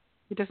mean,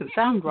 it doesn't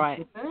sound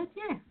right.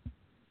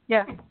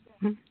 Yeah.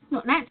 It's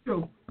not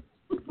natural.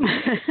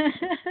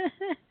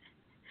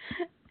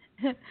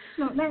 It's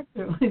not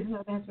natural.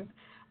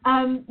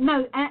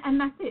 No, and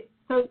that's it.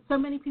 So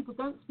many people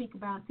don't speak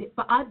about it,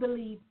 but I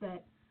believe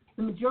that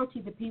the majority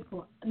of the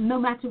people, no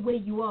matter where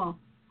you are,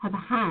 have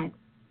had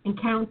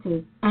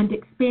encounters and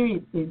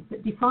experiences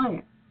that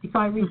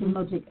defy reason,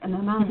 logic, and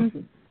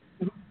analysis.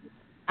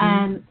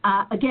 And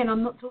again,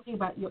 I'm not talking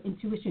about your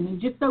intuition.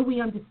 And just so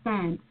we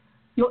understand,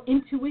 your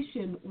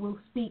intuition will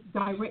speak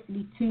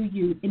directly to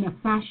you in a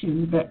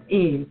fashion that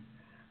is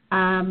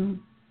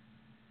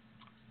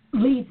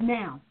leave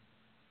now.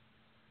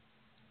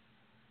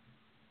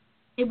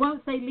 It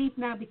won't say leave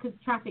now because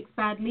traffic's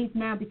bad, leave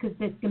now because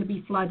there's going to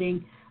be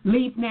flooding,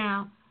 leave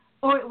now,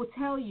 or it will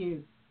tell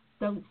you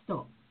don't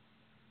stop.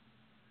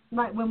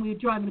 Like when we were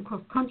driving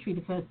across country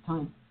the first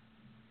time,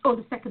 or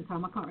the second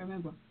time, I can't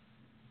remember.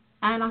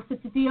 And I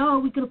said to Dee,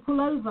 we're going to pull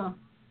over.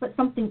 But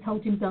something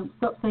told him don't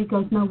stop, so he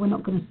goes, no, we're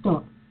not going to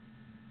stop.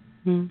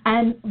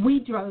 And we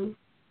drove.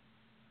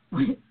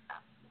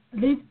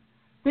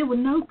 There were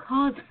no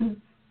cars.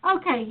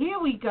 Okay, here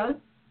we go.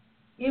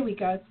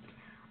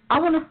 I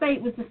want to say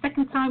it was the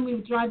second time we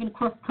were driving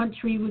across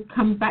country. We'd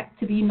come back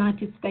to the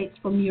United States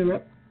from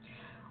Europe.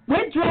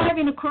 We're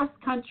driving across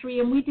country,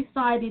 and we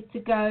decided to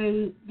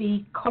go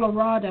the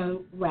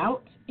Colorado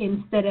route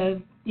instead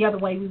of the other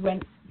way. We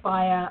went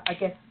via, I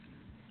guess,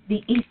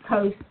 the East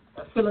Coast,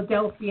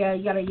 Philadelphia,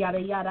 yada, yada,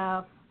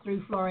 yada,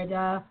 through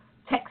Florida,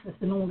 Texas,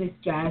 and all this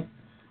jazz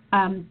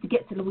to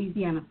get to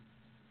Louisiana.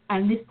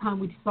 And this time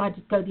we decided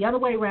to go the other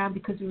way around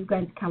because we were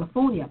going to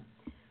California.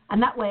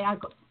 And that way I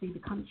got to see the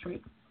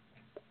country.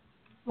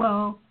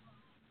 Well,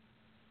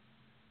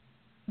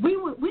 we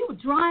were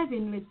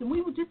driving, Liz, and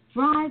we were just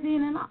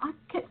driving, and I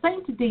kept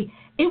saying to Dee,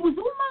 it was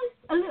almost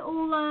a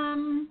little,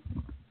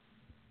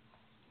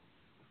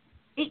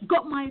 it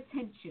got my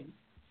attention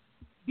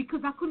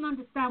because I couldn't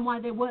understand why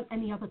there weren't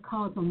any other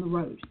cars on the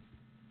road.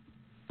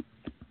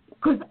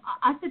 Because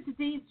I said to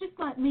Dee, it's just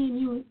like me,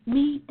 you,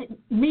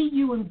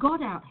 and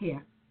God out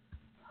here.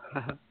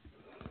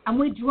 And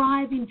we're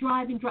driving.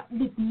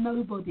 There's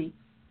nobody.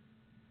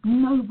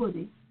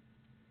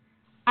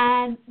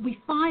 And we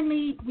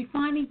finally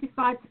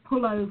decided to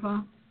pull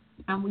over,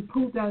 and we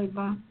pulled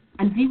over.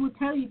 And Dee will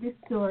tell you this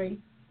story.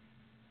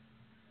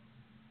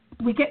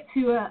 We get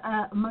to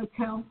a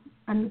motel,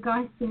 and the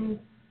guy says,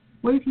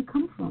 "Where have you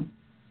come from?"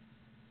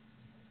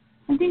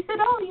 And Dee said,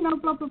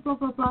 blah, blah, blah,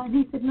 blah, blah. And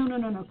he said, no.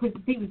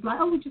 Because Dee was like,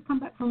 we just come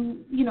back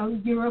from,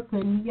 Europe.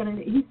 And,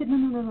 he said,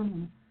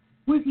 no.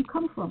 Where have you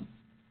come from?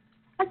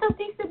 And so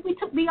Dee said, we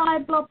took the I,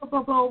 blah, blah,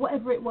 blah, blah,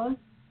 whatever it was.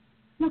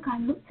 And the guy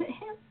looked at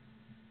him.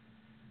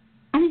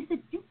 And he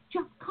said, you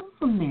just come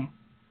from there.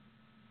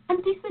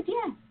 And Dee said,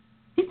 yeah.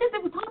 He said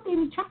there was hardly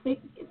any traffic.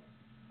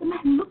 The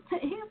man looked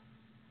at him.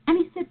 And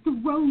he said, the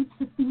roads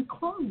have been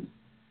closed.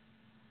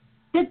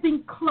 They've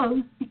been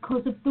closed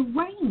because of the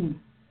rain.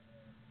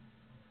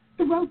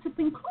 The roads have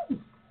been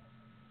closed.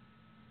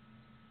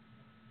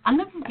 I'll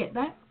never forget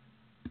that.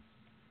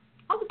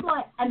 I was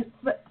like, and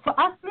for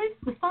us, Liz,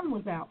 the sun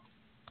was out.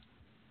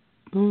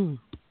 I'll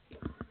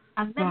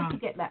never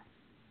forget that.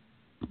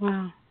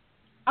 Wow.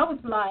 I was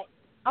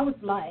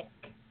like,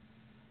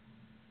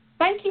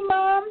 thank you,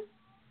 Mom.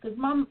 Because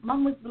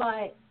Mom was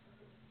like,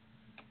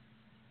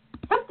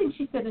 something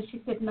she said, and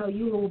she said, no,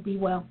 you'll all be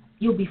well.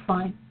 You'll be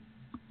fine.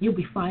 You'll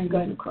be fine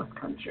going across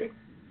country.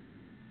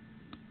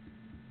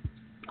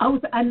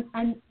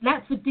 And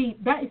that's for Dee.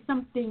 That is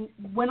something,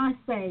 when I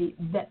say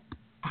that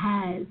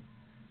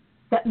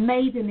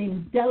made an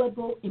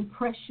indelible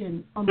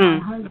impression on my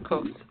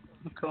husband.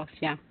 Of course,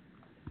 yeah.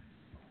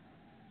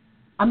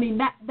 I mean,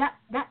 that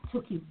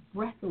took his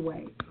breath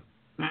away.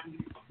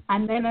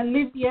 And then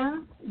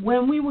Olivia,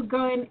 when we were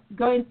going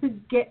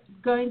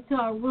to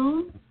our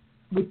room,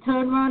 we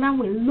turned around and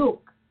we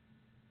looked.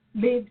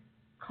 Liv,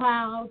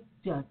 clouds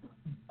just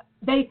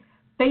they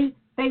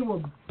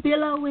were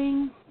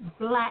billowing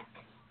black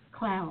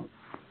clouds.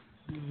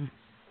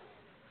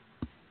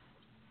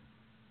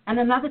 And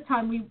another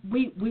time we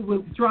were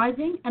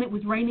driving and it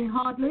was raining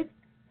hard, Liv.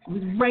 It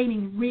was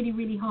raining really,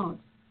 really hard.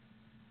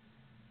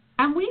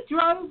 And we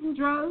drove and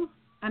drove,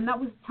 and that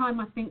was the time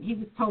I think he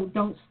was told,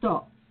 don't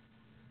stop.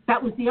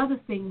 That was the other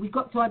thing. We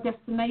got to our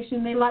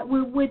destination. They're like,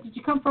 well, where did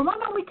you come from? Oh,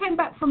 no, we came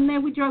back from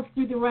there. We drove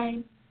through the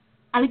rain.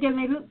 And again,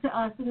 they looked at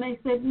us and they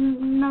said,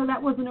 no,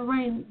 that wasn't a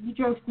rain. You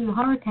drove through the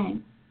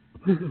hurricane.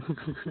 I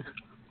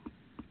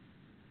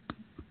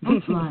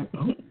was like,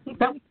 oh.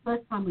 That was the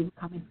first time we were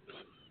coming.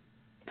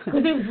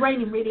 Because it was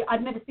raining, really.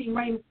 I'd never seen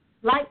rain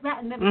like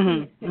that and never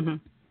seen it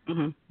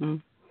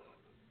since.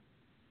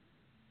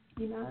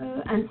 You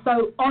know, and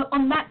so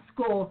on that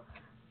score,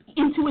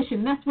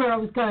 intuition, that's where I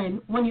was going.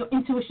 When your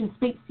intuition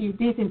speaks to you,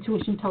 this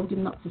intuition told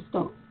him not to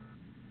stop.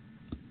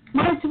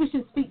 My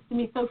intuition speaks to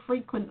me so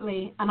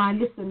frequently, and I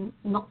listen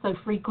not so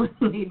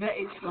frequently that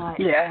it's like...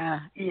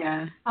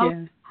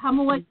 I'm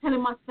always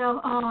telling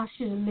myself, I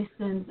should have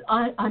listened.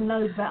 I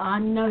know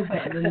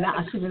better than that.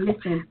 I should have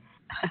listened.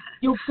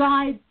 Your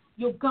guide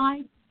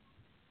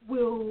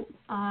will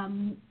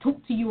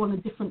talk to you on a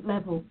different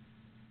level.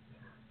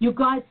 Your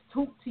guides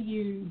talk to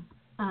you,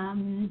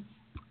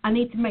 I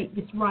need to make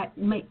this right,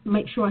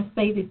 make sure I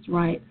say this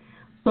right,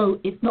 so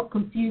it's not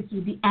confused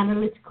with the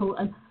analytical.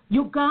 And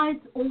your guides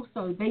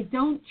also, they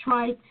don't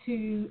try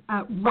to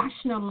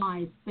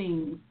rationalize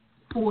things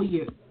for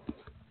you.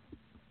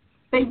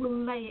 They will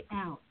lay it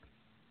out.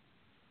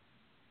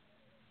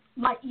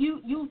 Like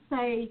you'll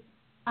say,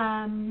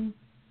 I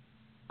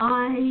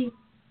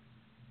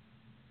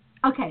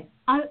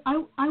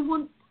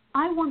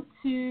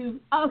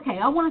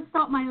want to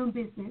start my own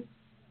business.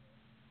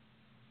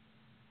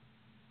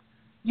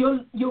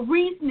 Your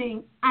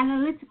reasoning,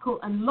 analytical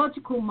and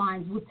logical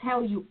minds will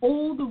tell you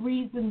all the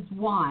reasons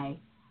why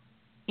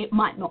it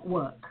might not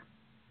work.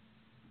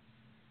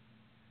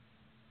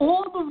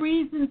 All the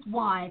reasons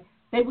why,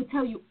 they will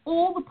tell you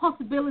all the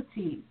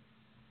possibilities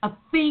of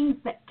things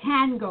that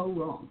can go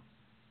wrong.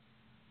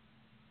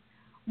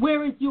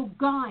 Whereas your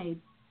guides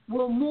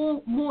will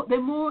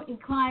they're more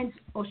inclined,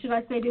 or should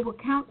I say they will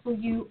counsel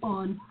you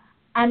on,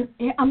 and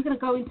I'm going to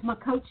go into my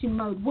coaching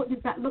mode. What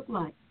does that look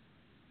like?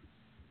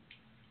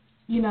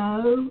 You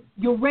know,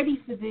 you're ready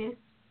for this.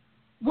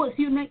 What's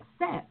your next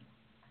step?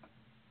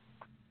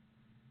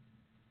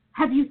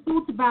 Have you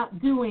thought about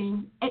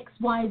doing X,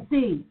 Y,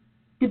 Z?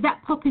 Did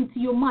that pop into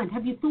your mind?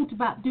 Have you thought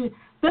about doing...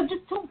 They'll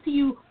just talk to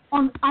you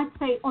on, I'd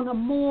say, on a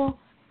more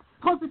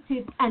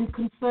positive and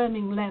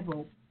confirming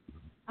level.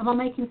 Am I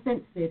making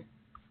sense of this?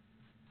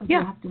 Or do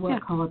I have to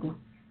work harder?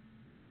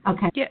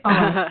 Okay. Yeah. All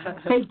right.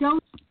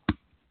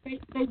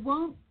 They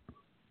won't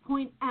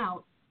point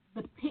out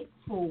the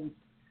pitfalls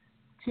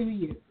to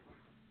you.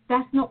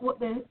 That's not what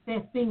their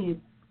thing is.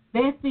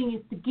 Their thing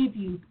is to give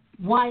you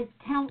wise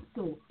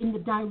counsel in the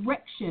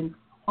direction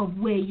of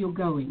where you're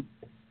going.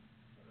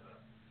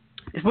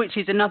 Which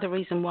is another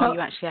reason why you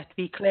actually have to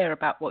be clear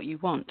about what you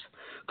want.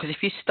 Because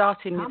if you're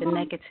starting with a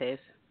negative,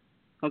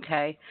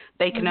 okay,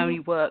 they can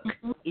only work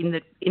in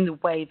the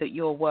way that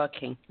you're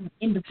working.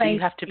 In the so you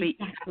have to be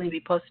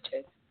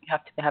positive.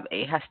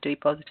 It has to be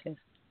positive.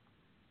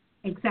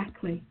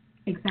 Exactly.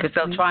 Because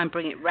they'll try and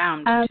bring it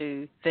round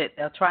to the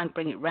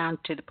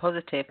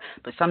positive,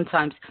 but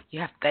sometimes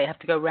they have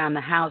to go around the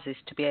houses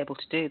to be able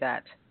to do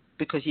that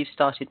because you've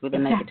started with a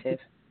negative.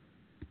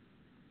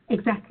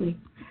 Exactly.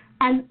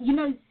 And you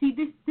know, see,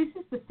 this is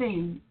the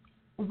thing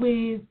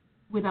with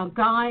our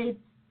guides,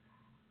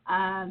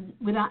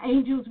 with our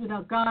angels, with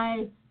our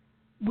guides,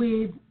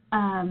 with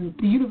the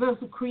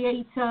universal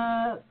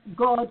creator,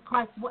 God,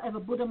 Christ, whatever,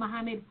 Buddha,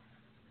 Muhammad.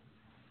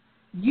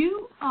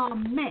 You are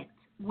met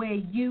where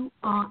you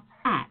are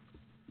at.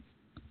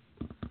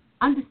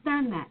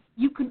 Understand that.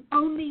 You can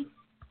only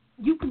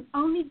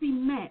be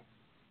met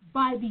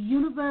by the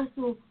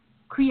universal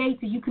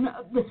creator. You can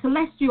the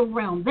celestial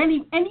realm.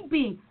 Any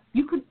being.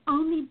 You can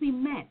only be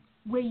met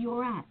where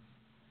you're at.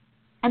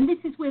 And this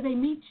is where they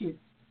meet you,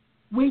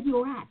 where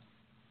you're at.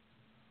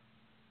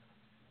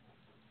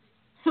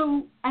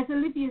 So, as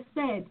Olivia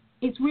said,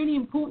 it's really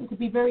important to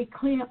be very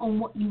clear on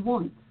what you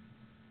want.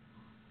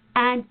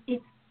 And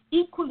it's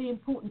equally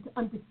important to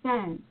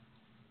understand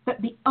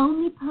that the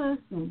only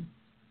person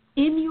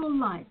in your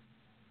life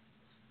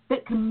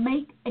that can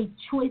make a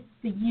choice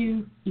for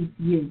you is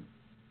you.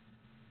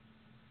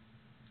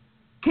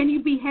 Can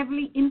you be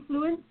heavily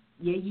influenced?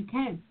 Yeah, you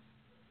can.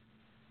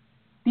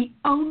 The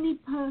only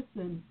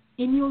person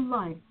in your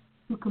life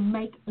who can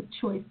make a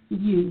choice for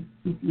you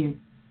is you.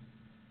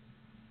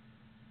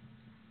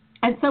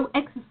 And so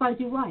exercise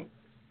your right.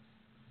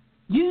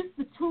 Use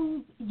the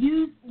tools,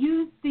 use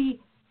the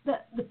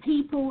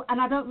people,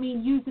 and I don't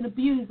mean use and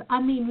abuse, I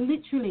mean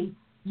literally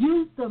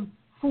use them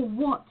for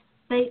what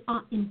they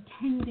are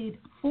intended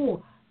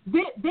for.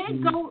 Their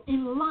goal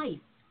in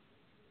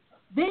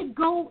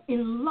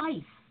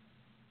life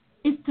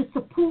is to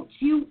support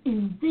you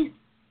in this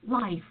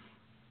life.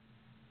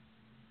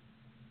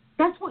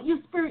 That's what your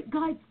spirit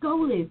guide's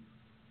goal is.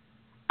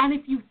 And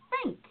if you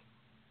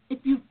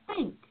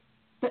think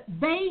that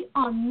they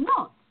are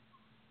not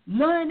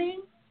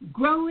learning,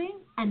 growing,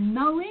 and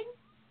knowing,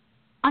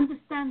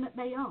 understand that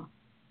they are.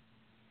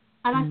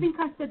 And I think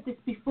I said this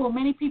before.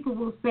 Many people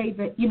will say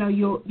that,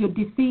 your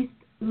deceased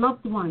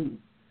loved ones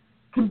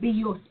can be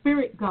your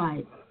spirit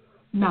guide.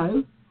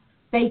 No,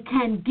 they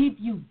can give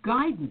you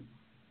guidance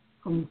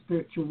from the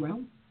spiritual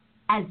realm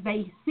as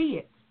they see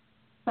it,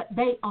 but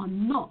they are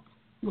not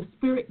your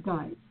spirit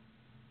guides.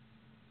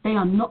 They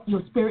are not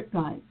your spirit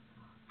guides.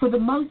 For the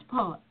most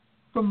part,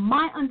 from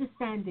my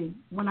understanding,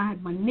 when I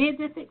had my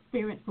near-death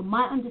experience, from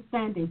my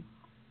understanding,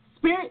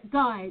 spirit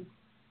guides,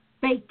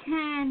 they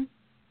can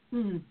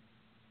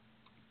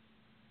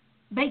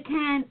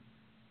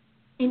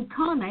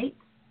incarnate,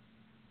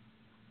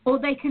 or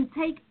they can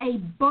take a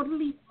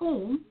bodily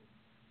form,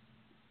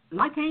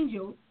 like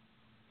angels,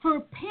 for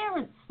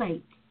appearance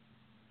sake,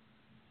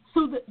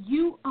 so that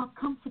you are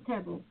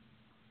comfortable.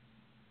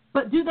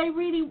 But do they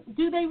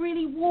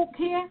really walk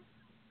here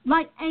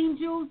like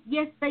angels?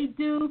 Yes, they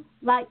do.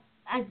 Like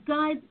as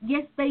guides?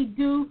 Yes, they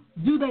do.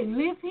 Do they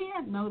live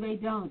here? No, they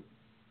don't.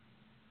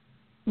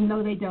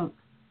 No, they don't.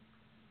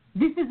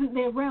 This isn't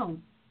their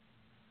realm.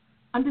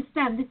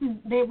 Understand, this is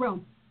their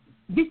realm.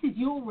 This is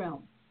your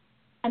realm.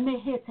 And they're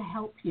here to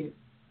help you.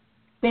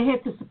 They're here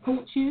to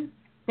support you.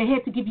 They're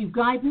here to give you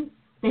guidance.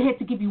 They're here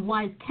to give you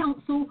wise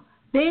counsel.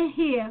 They're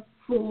here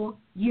for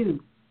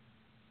you.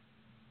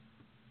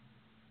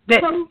 They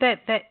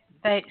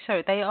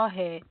are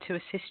here to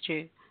assist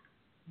you,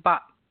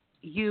 but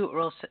you're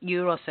also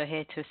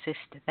here to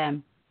assist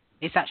them.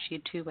 It's actually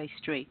a two-way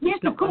street. Yes,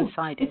 it's not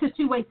one-sided. It's a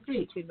two-way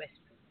street.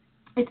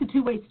 It's a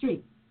two-way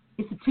street.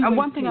 And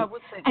one thing I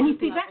would say,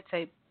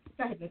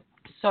 go ahead.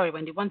 Sorry,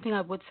 Wendy. One thing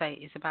I would say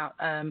is about,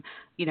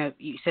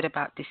 you said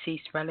about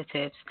deceased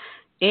relatives.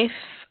 If,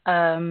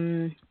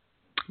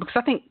 because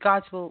I think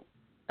guides will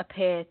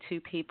appear to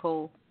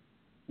people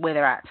where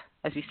they're at,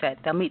 as you said,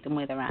 they'll meet them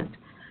where they're at.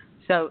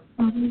 So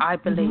I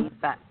believe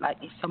that, like,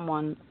 if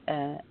someone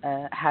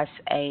has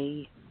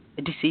a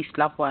deceased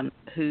loved one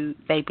who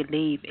they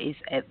believe is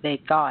their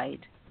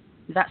guide,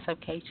 that's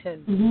okay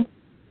too.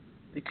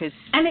 Because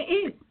and it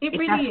is. If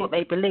that's what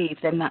they believe,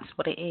 then that's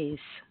what it is.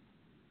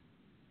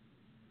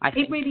 I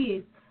think. It really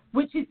is.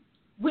 Which is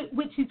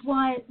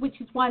why,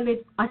 Liz,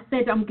 I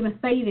said I'm going to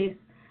say this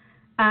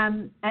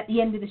at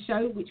the end of the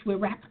show, which we'll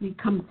rapidly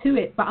come to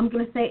it. But I'm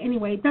going to say it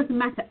anyway. It doesn't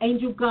matter,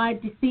 angel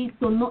guide, deceased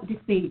or not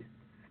deceased.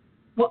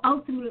 What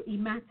ultimately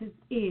matters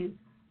is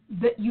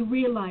that you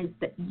realize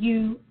that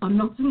you are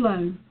not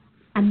alone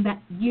and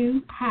that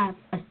you have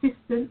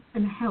assistance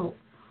and help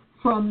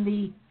from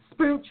the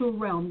spiritual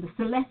realm, the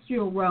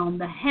celestial realm,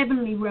 the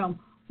heavenly realm,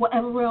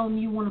 whatever realm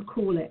you want to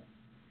call it,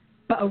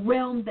 but a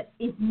realm that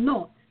is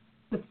not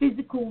the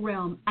physical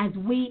realm as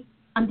we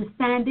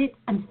understand it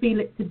and feel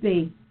it to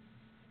be.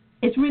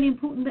 It's really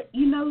important that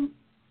you know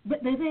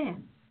that they're there,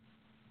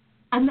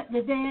 and that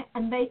they're there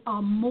and they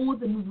are more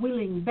than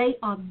willing. They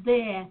are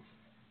there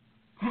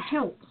to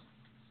help,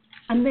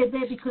 and they're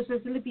there because,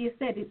 as Olivia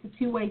said, it's a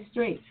two-way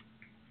street.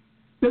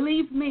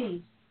 Believe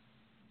me,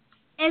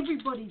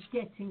 everybody's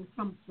getting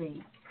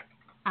something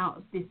out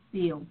of this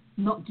deal,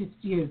 not just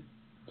you.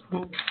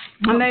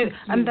 And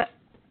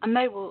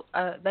they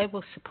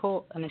will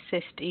support and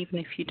assist even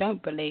if you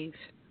don't believe.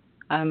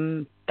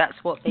 That's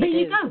what they do. There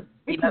you go.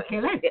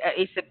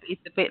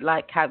 It's a bit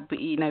like how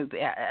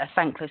a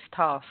thankless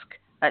task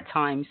at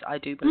times. I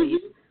do believe,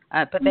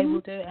 but they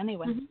will do it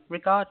anyway,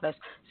 regardless.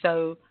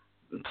 So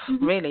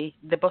really,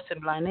 the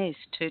bottom line is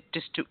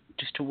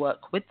to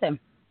work with them.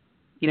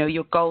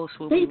 Your goals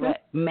will be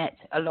met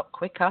a lot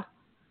quicker.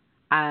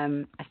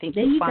 I think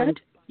you'll find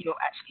you're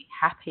actually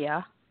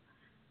happier.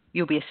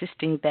 You'll be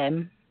assisting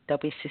them. They'll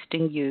be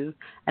assisting you,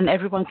 and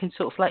everyone can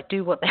sort of like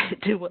do what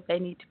they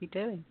need to be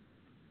doing.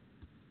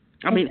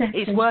 I mean,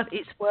 it's worth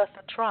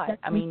a try.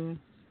 I mean,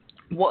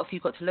 what have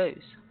you got to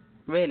lose?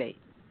 Really,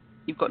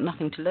 you've got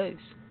nothing to lose,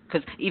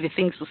 because either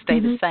things will stay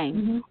the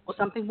same or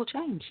something will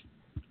change.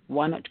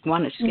 Why not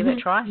just give it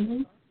a try?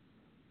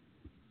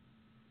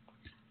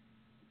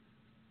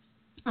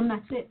 And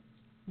that's it.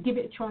 Give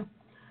it a try.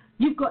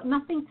 You've got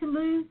nothing to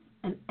lose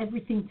and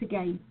everything to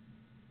gain.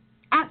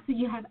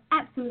 You have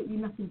absolutely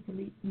nothing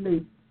to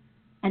lose,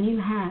 and you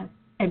have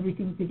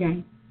everything to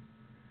gain.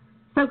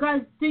 So,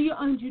 guys, do your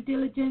own due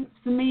diligence.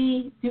 For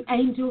me, do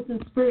angels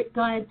and spirit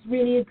guides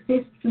really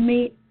exist? For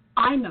me,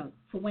 I know.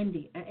 For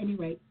Wendy, at any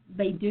rate,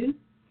 they do.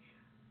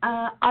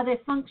 Are their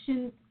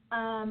functions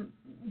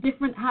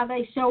different how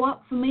they show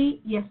up? For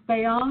me, yes,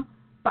 they are.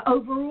 But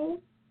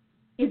overall,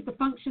 is the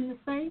function the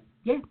same?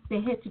 Yes,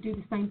 they're here to do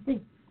the same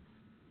thing.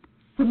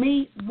 For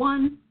me,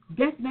 one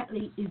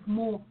definitely is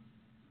more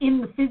in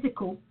the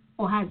physical,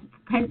 or has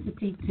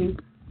propensity to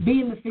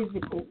be in the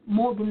physical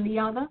more than the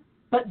other.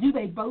 But do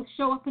they both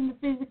show up in the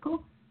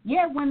physical?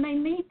 Yeah, when they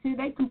need to.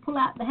 They can pull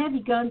out the heavy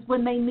guns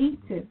when they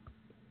need to.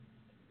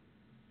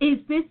 Is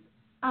this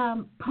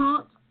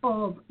part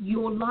of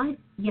your life?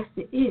 Yes,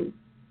 it is.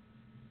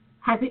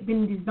 Has it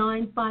been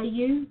designed by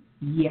you?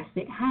 Yes,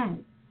 it has.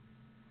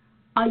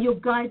 Are your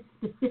guides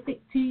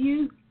specific to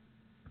you?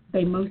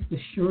 They most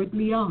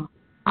assuredly are.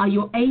 Are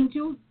your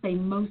angels? They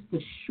most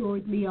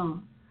assuredly are.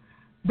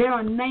 There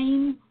are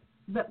names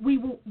that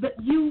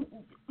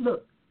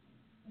look.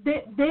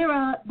 There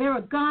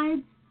are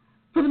guides.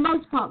 For the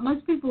most part,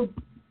 most people,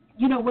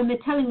 when they're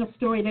telling a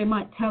story, they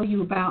might tell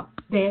you about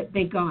their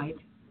guide.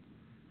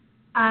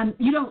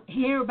 You don't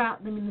hear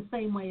about them in the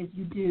same way as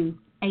you do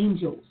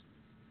angels.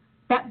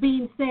 That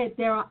being said,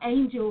 there are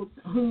angels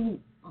who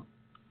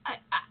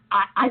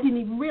I didn't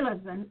even realize.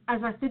 And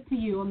as I said to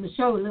you on the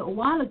show a little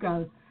while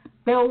ago,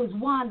 there was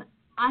one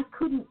I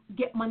couldn't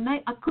get my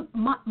name.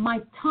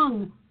 My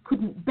tongue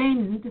couldn't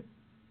bend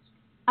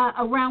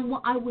around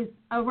what I was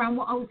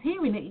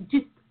hearing. It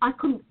just I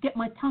couldn't get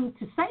my tongue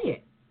to say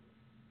it,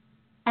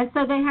 and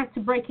so they had to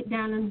break it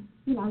down and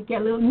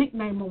get a little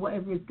nickname or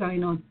whatever is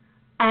going on.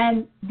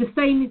 And the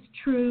same is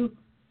true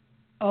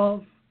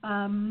of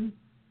one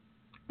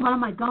of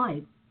my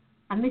guides,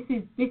 and these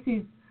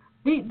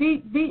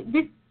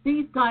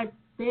guys.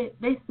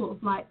 They're sort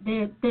of like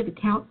they're the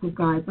council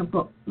guys. I've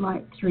got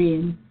like 3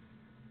 in.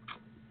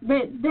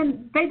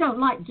 They don't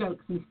like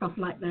jokes and stuff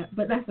like that,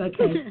 but that's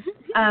okay.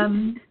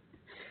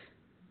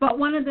 But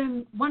one of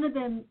them,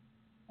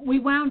 we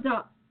wound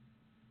up.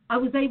 I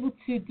was able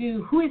to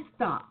do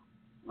Huista,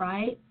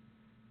 right?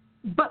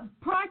 But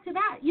prior to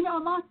that,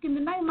 I'm asking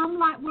the name. I'm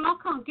like, well, I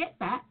can't get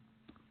that.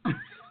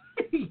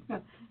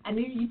 And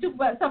you talk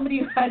about somebody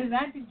who had an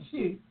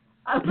attitude.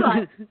 I was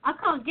like, I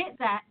can't get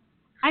that.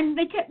 And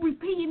they kept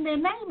repeating their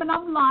name, and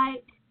I'm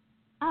like,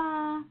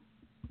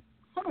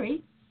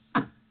 sorry.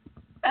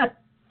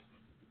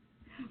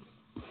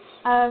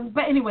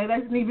 But anyway, I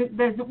was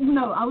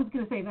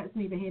going to say that's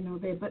neither here nor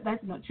there, but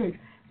that's not true.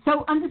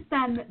 So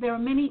understand that there are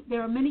many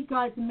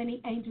guides and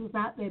many angels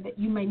out there that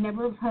you may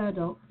never have heard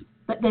of,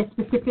 but they're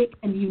specific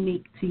and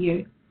unique to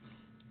you.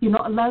 You're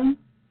not alone.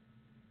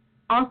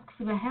 Ask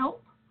for the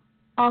help.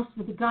 Ask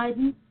for the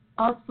guidance.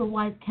 Ask for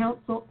wise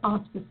counsel.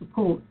 Ask for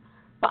support.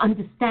 But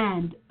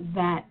understand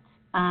that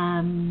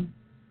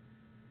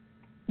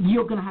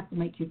you're going to have to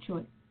make your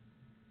choice,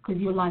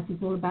 because your life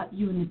is all about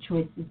you and the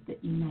choices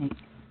that you make.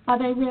 Are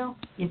they real?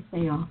 Yes,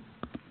 they are,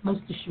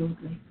 most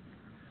assuredly.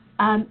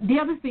 The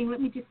other thing, let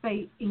me just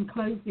say in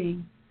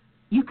closing,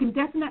 you can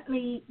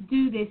definitely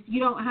do this. You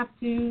don't have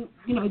to,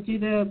 do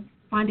the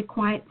find a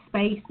quiet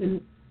space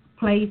and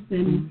place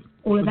and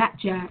all of that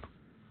jazz.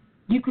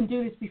 You can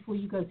do this before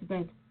you go to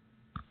bed.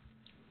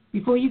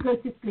 Before you go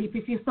to sleep,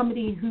 if you're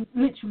somebody who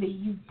literally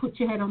you put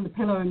your head on the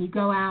pillow and you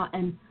go out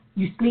and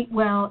you sleep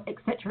well,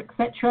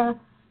 etc.,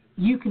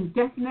 you can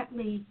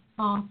definitely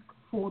ask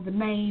for the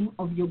name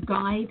of your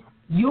guide,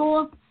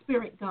 your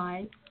spirit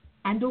guide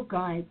and or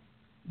guides,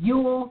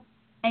 your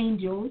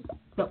angels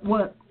that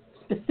work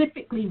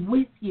specifically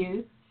with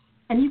you,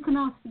 and you can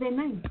ask for their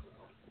names.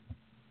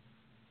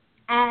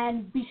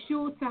 And be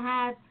sure to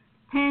have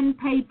pen,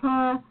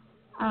 paper,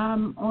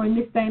 or in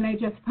this day and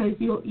age, I suppose,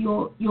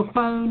 your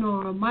phone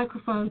or a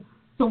microphone.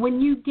 So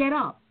when you get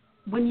up,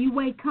 when you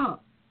wake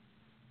up,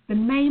 the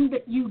name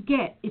that you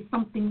get is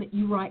something that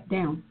you write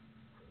down.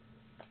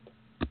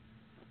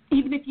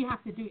 Even if you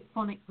have to do it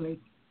phonically,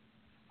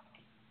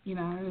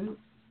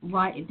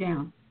 write it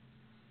down.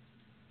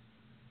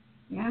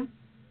 Yeah?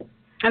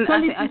 And so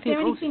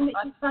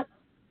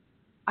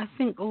I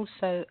think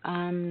also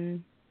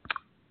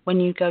when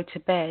you go to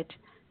bed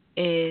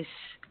is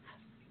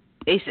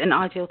an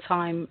ideal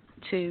time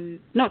to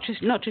not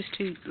just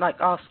to like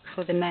ask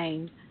for the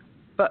name,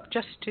 but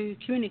just to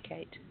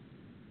communicate.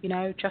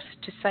 Just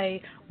to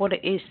say what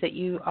it is that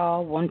you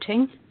are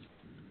wanting.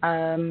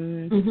 Yeah,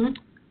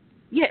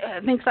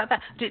 things like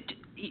that.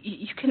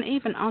 You can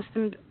even ask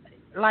them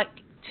like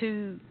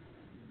to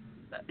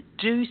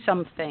do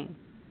something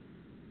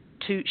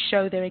to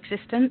show their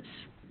existence,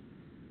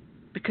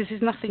 because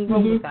there's nothing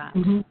wrong with that.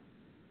 You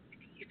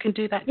can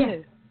do that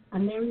too.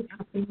 And there is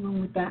nothing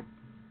wrong with that.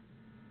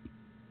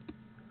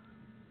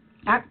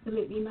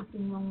 Absolutely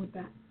nothing wrong with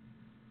that.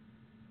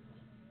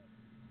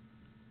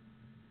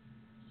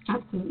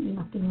 Absolutely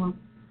nothing wrong.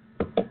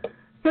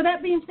 So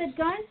that being said,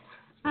 guys,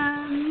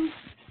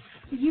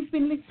 you've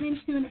been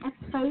listening to an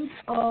episode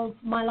of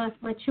My Life,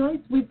 My Choice.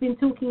 We've been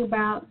talking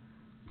about,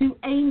 do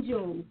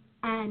angels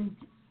and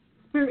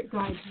spirit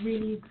guides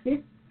really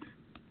exist?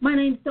 My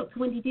name's Dr.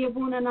 Wendy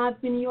Dearborn, and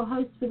I've been your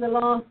host for the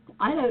last,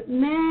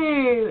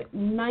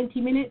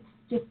 90 minutes,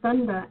 just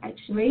under,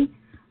 actually.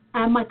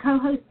 And my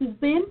co-host has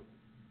been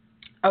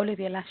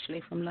Olivia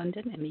Lashley from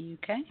London in the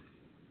UK.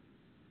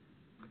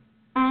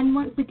 And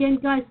once again,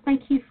 guys,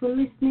 thank you for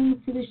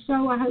listening to the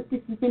show. I hope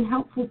this has been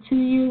helpful to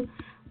you.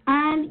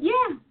 And,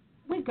 yeah,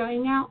 we're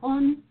going out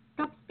on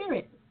Dub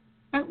Spirit.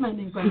 Don't mind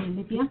me going,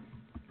 Olivia.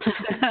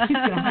 She's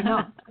going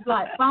off.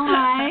 Like,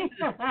 bye.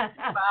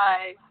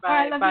 Bye.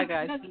 Right, bye,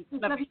 guys. Love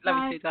you too,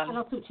 darling. And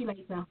I'll talk to you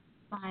later.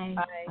 Bye.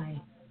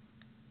 Bye.